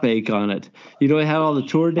be Cupcake on it. You don't have all the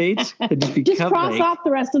tour dates. It'd just be just cross off the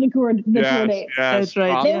rest of the tour dates. Yes, that's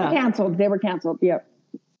right. They were canceled. Yep.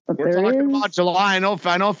 But we're talking about July. I know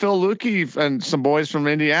Phil Lukey and some boys from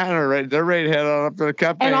Indiana are ready. They're ready to head on up to the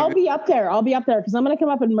Cup. And I'll be up there because I'm going to come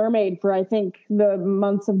up in Mermaid for I think the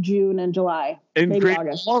months of June and July. In maybe Great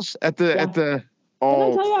August. Falls at the. Did I tell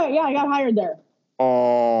you? Yeah, I got hired there.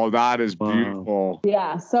 Oh, that is beautiful.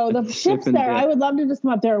 Yeah. So the ships there, I would love to just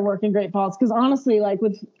come up there and work in Great Falls because honestly, like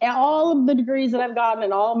with all of the degrees that I've gotten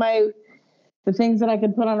and all the things that I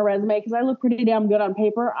could put on a resume, because I look pretty damn good on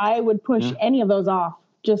paper, I would push any of those off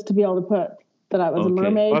just to be able to put that I was a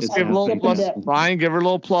mermaid. Brian, give her a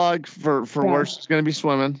little plug for where she's going to be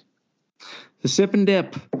swimming. The Sip and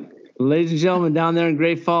Dip. Ladies and gentlemen, down there in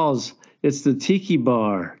Great Falls, it's the Tiki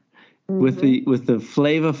Bar with the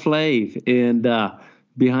Flava Flav. And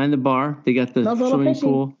behind the bar, they got the swimming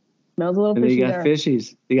pool. Smells a little fishy. They got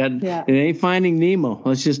fishies. They got It ain't Finding Nemo.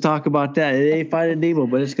 Let's just talk about that. It ain't Finding Nemo,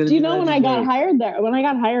 but it's going to be. Do you know when I got hired there? When I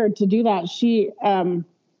got hired to do that,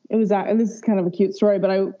 it was and this is kind of a cute story,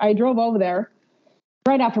 but I drove over there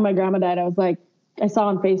right after my grandma died. I was like, I saw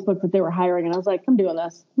on Facebook that they were hiring, and I was like, I'm doing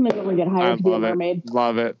this. I'm going to get hired to be a mermaid.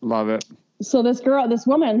 Love it. So this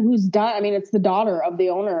woman who's done, I mean, it's the daughter of the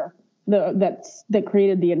owner that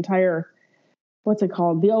created the entire, what's it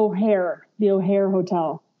called? The O'Hare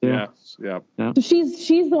Hotel. Yes. Yep. So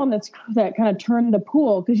she's the one that kind of turned the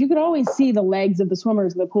pool, because you could always see the legs of the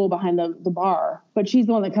swimmers in the pool behind the bar, but she's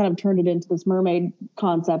the one that kind of turned it into this mermaid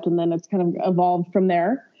concept, and then it's kind of evolved from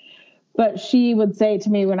there. But she would say to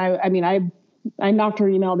me when I knocked her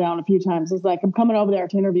email down a few times. I was like, I'm coming over there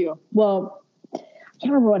to interview. Well, I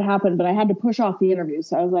can't remember what happened, but I had to push off the interview.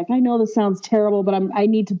 So I was like, I know this sounds terrible, but I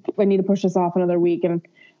need to push this off another week. And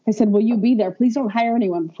I said, will you be there? Please don't hire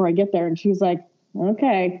anyone before I get there. And she was like,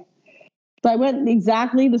 okay. So I went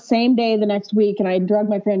exactly the same day the next week, and I drugged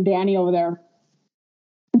my friend Danny over there.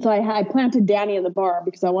 And so I planted Danny in the bar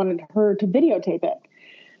because I wanted her to videotape it.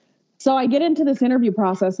 So I get into this interview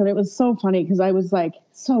process, and it was so funny because I was like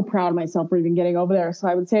so proud of myself for even getting over there. So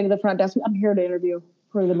I would say to the front desk, I'm here to interview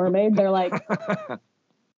for the Mermaid. They're like,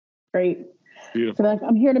 great. Beautiful. So they're like,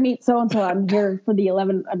 I'm here to meet so-and-so. I'm here for the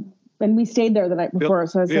 11. And we stayed there the night before.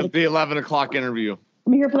 So I said, the 11 o'clock interview.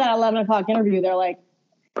 I'm here for that 11 o'clock interview. They're like,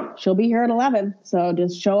 she'll be here at 11. So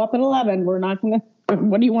just show up at 11. We're not going to,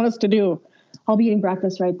 what do you want us to do? I'll be eating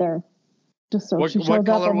breakfast right there. Just so she shows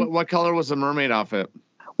up. What color was the mermaid outfit?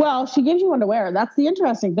 Well, she gives you one to wear. That's the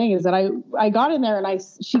interesting thing is that I got in there and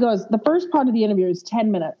she goes, the first part of the interview is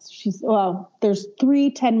 10 minutes. There's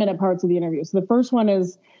 3 10-minute parts of the interview. So the first one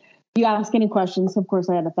is You ask any questions. Of course,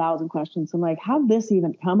 I had 1,000 questions. I'm like, how did this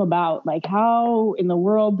even come about? Like, how in the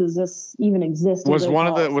world does this even exist? Was one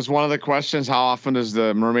of the questions, how often does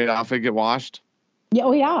the mermaid outfit get washed? Yeah,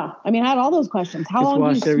 oh yeah. I mean, I had all those questions. How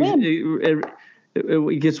long do you swim?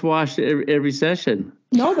 It gets washed every session.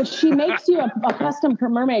 No, but she makes you a custom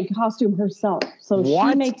mermaid costume herself. So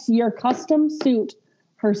she makes your custom suit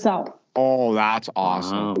herself. Oh, that's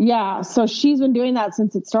awesome. Yeah, so she's been doing that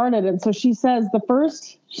since it started. And so she says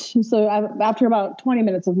after about 20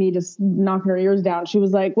 minutes of me just knocking her ears down, she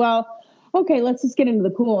was like, well, okay, let's just get into the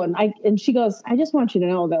pool. And she goes, I just want you to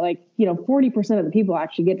know that 40% of the people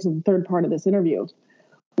actually get to the third part of this interview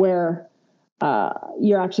where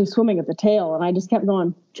you're actually swimming at the tail. And I just kept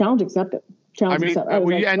going, challenge accepted. Challenge accepted.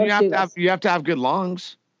 You have to have good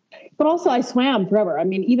lungs. But also I swam forever. I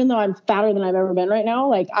mean, even though I'm fatter than I've ever been right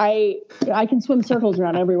now, I can swim circles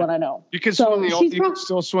around everyone I know. You can swim you can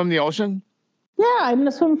still swim the ocean? Yeah, I'm going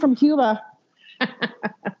to swim from Cuba.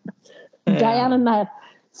 Diana and I.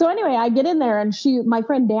 So anyway, I get in there and my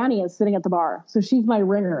friend Danny is sitting at the bar. So she's my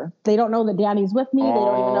ringer. They don't know that Danny's with me. They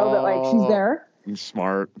don't even know that she's there. You're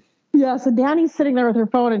smart. Yeah, so Danny's sitting there with her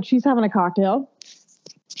phone and she's having a cocktail.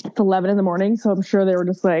 It's 11 in the morning, so I'm sure they were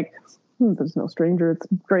just like, there's no stranger. It's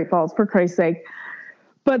Great Falls, for Christ's sake.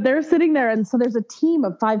 But they're sitting there, and so there's a team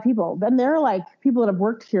of 5 people. And they're like people that have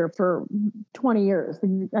worked here for 20 years.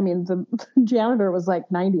 I mean, the janitor was like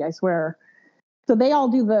 90, I swear. So they all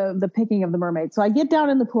do the picking of the mermaid. So I get down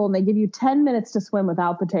in the pool, and they give you 10 minutes to swim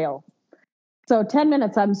without the tail. So 10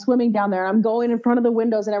 minutes, I'm swimming down there. I'm going in front of the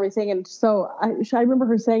windows and everything. And so I remember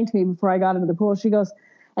her saying to me before I got into the pool, she goes,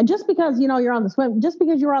 and just because, you're on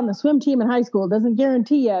the swim team in high school doesn't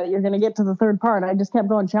guarantee you you're going to get to the third part. I just kept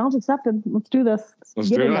going, challenge accepted. Let's do this. Let's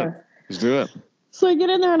do it. So I get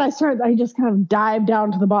in there and I just kind of dive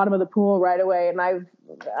down to the bottom of the pool right away. And I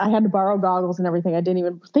had to borrow goggles and everything. I didn't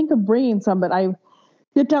even think of bringing some, but I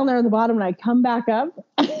get down there at the bottom and I come back up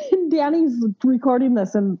and Danny's recording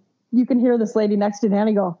this and you can hear this lady next to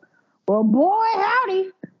Danny go, well, boy, howdy.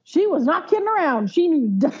 She was not kidding around. She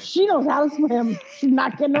knows how to swim. She's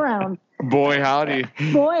not kidding around. Boy, howdy.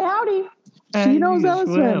 Boy, howdy. She knows how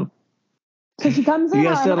to swim. So she comes in. You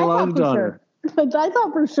got settle on daughter. But I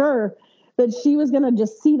thought for sure that she was going to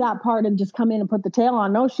just see that part and just come in and put the tail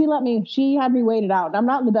on. No, she had me wait it out. I'm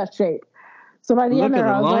not in the best shape. So by the end there,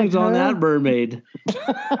 I was like, on that mermaid.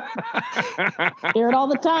 Hear it all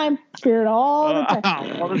the time. Hear it all the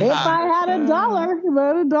time. If I had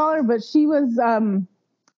 $1, but she was,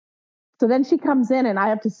 so then she comes in and I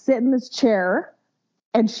have to sit in this chair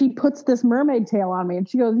and she puts this mermaid tail on me and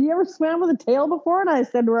she goes, you ever swam with a tail before? And I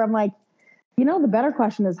said to her, I'm like, the better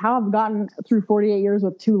question is how I've gotten through 48 years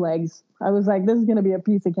with 2 legs. I was like, this is going to be a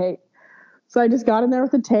piece of cake. So I just got in there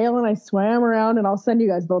with the tail and I swam around and I'll send you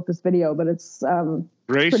guys both this video, but it's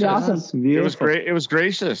pretty awesome. It was great. It was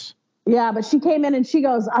gracious. Yeah, but she came in and she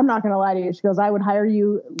goes, I'm not going to lie to you. She goes, I would hire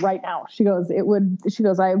you right now. She goes, I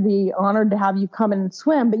would be honored to have you come in and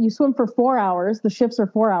swim, but you swim for 4 hours. The shifts are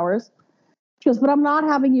 4 hours. She goes, but I'm not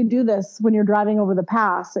having you do this when you're driving over the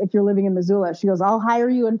pass if you're living in Missoula. She goes, I'll hire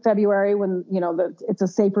you in February when, it's a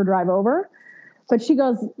safer drive over. But she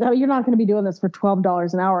goes, no, you're not going to be doing this for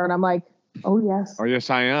 $12 an hour. And I'm like, oh, yes. Oh, yes,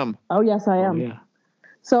 I am. Oh, yes, I am. Oh, yeah.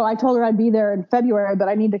 So I told her I'd be there in February, but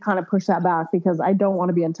I need to kind of push that back because I don't want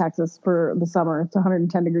to be in Texas for the summer. It's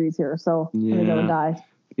 110 degrees here, so I'm going to die.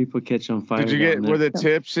 People catch on fire. Were the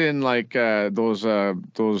tips in like those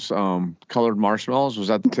colored marshmallows? Was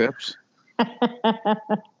that the tips?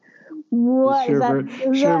 What is that?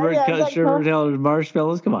 Sherbert colored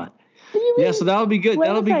marshmallows. Come on. Yeah, so that'll be good.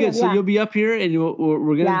 That'll be good. So you'll be up here, and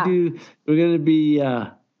we're gonna be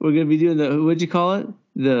doing the what'd you call it?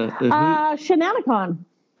 The Shenanigans.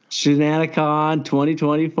 Shenanigans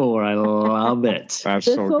 2024. I love it. That's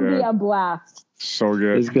this so good. This will be a blast. So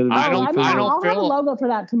good. It's gonna be I'll have a logo for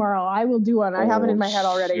that tomorrow. I will do one. I have it in my head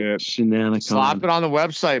already. Shenanigans. Slap it on the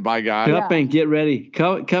website, by God. Cupbank, get ready.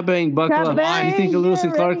 Cupbank, buckle up. You think the Lewis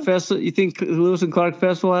and Clark Festival? You think Lewis and Clark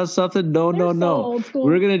Festival has something? No.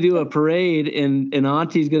 We're gonna do a parade, and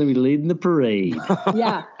Auntie's gonna be leading the parade.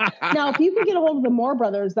 Yeah. Now, if you could get a hold of the Moore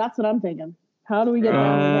brothers, that's what I'm thinking. How do we get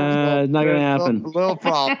around It's not gonna happen. Little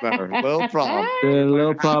problem there.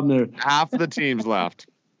 Little problem there. Half of the team's left.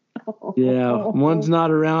 Yeah, one's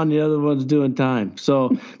not around, the other one's doing time.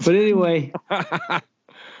 So, but anyway.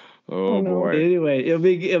 Oh boy. Anyway, it'll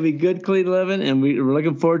be good, clean living, and we're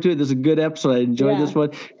looking forward to it. This is a good episode. I enjoyed this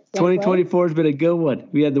one. 2024 has been a good one.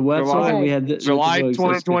 We had the website, we had July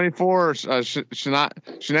 2024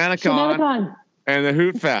 Shenanigans and the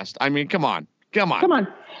Hoot Fest. I mean, come on. Don't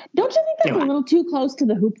you think that's a little too close to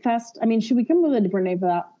the Hoop Fest? I mean, should we come up with a different name for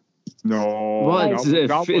that? No. Well,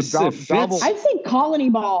 Double. I say colony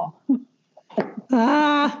ball.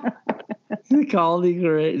 The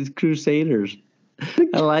Colony Crusaders.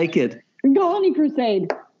 I like it. Colony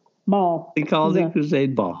Crusade ball. The Colony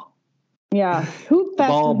Crusade ball. Yeah. Hoot Fest.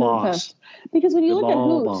 Ball and Hoot boss. Fest. Because when you look at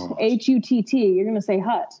Hoot, boss. Hutt, you're going to say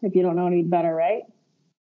hut if you don't know any better, right?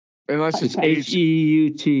 Unless it's Heut. Heut.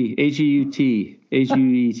 It's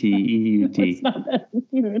not that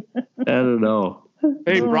cute. I don't know.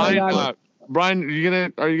 Hey, Oh, Brian. Brian,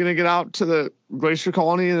 are you gonna get out to the glacier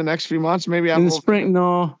colony in the next few months? Maybe In the spring,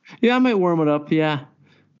 no. Yeah, I might warm it up. Yeah,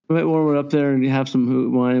 I might warm it up there and have some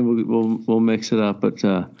Hoot wine. We'll mix it up. But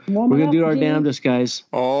we're gonna do our damnedest, guys.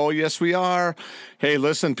 Oh, yes, we are. Hey,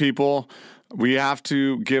 listen, people. We have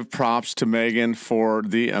to give props to Megan for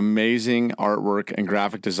the amazing artwork and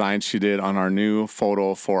graphic design she did on our new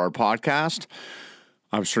photo for our podcast.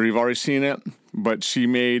 I'm sure you've already seen it, but she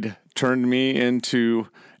turned me into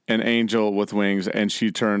an angel with wings, and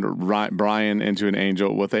she turned Brian into an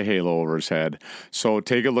angel with a halo over his head. So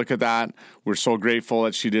take a look at that. We're so grateful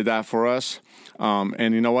that she did that for us.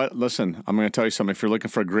 And you know what? Listen, I'm going to tell you something. If you're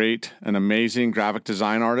looking for an amazing graphic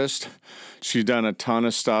design artist, she's done a ton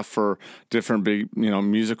of stuff for different big,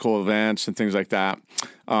 musical events and things like that.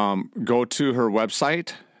 Go to her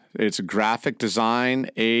website. It's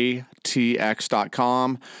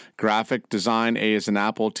graphicdesignatx.com. Graphic design, A is in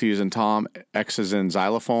Apple, T is in Tom, X is in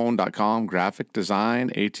xylophone.com.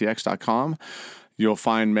 Graphicdesignatx.com. You'll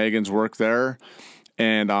find Megan's work there.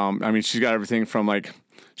 And she's got everything from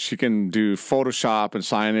she can do Photoshop and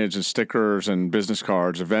signage and stickers and business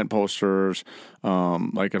cards, event posters,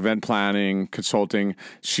 event planning, consulting.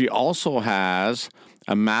 She also has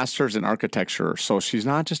a master's in architecture. So she's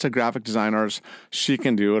not just a graphic design artist. She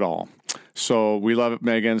can do it all. So we love it,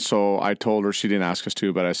 Megan. So I told her, she didn't ask us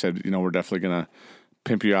to, but I said, we're definitely going to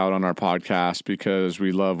pimp you out on our podcast because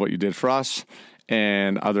we love what you did for us.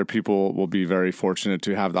 And other people will be very fortunate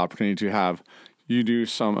to have the opportunity to have you do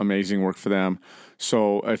some amazing work for them.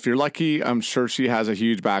 So if you're lucky, I'm sure she has a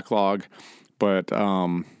huge backlog, but,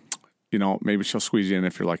 maybe she'll squeeze you in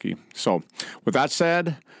if you're lucky. So with that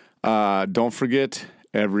said, don't forget,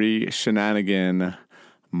 every shenanigan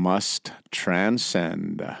must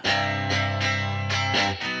transcend.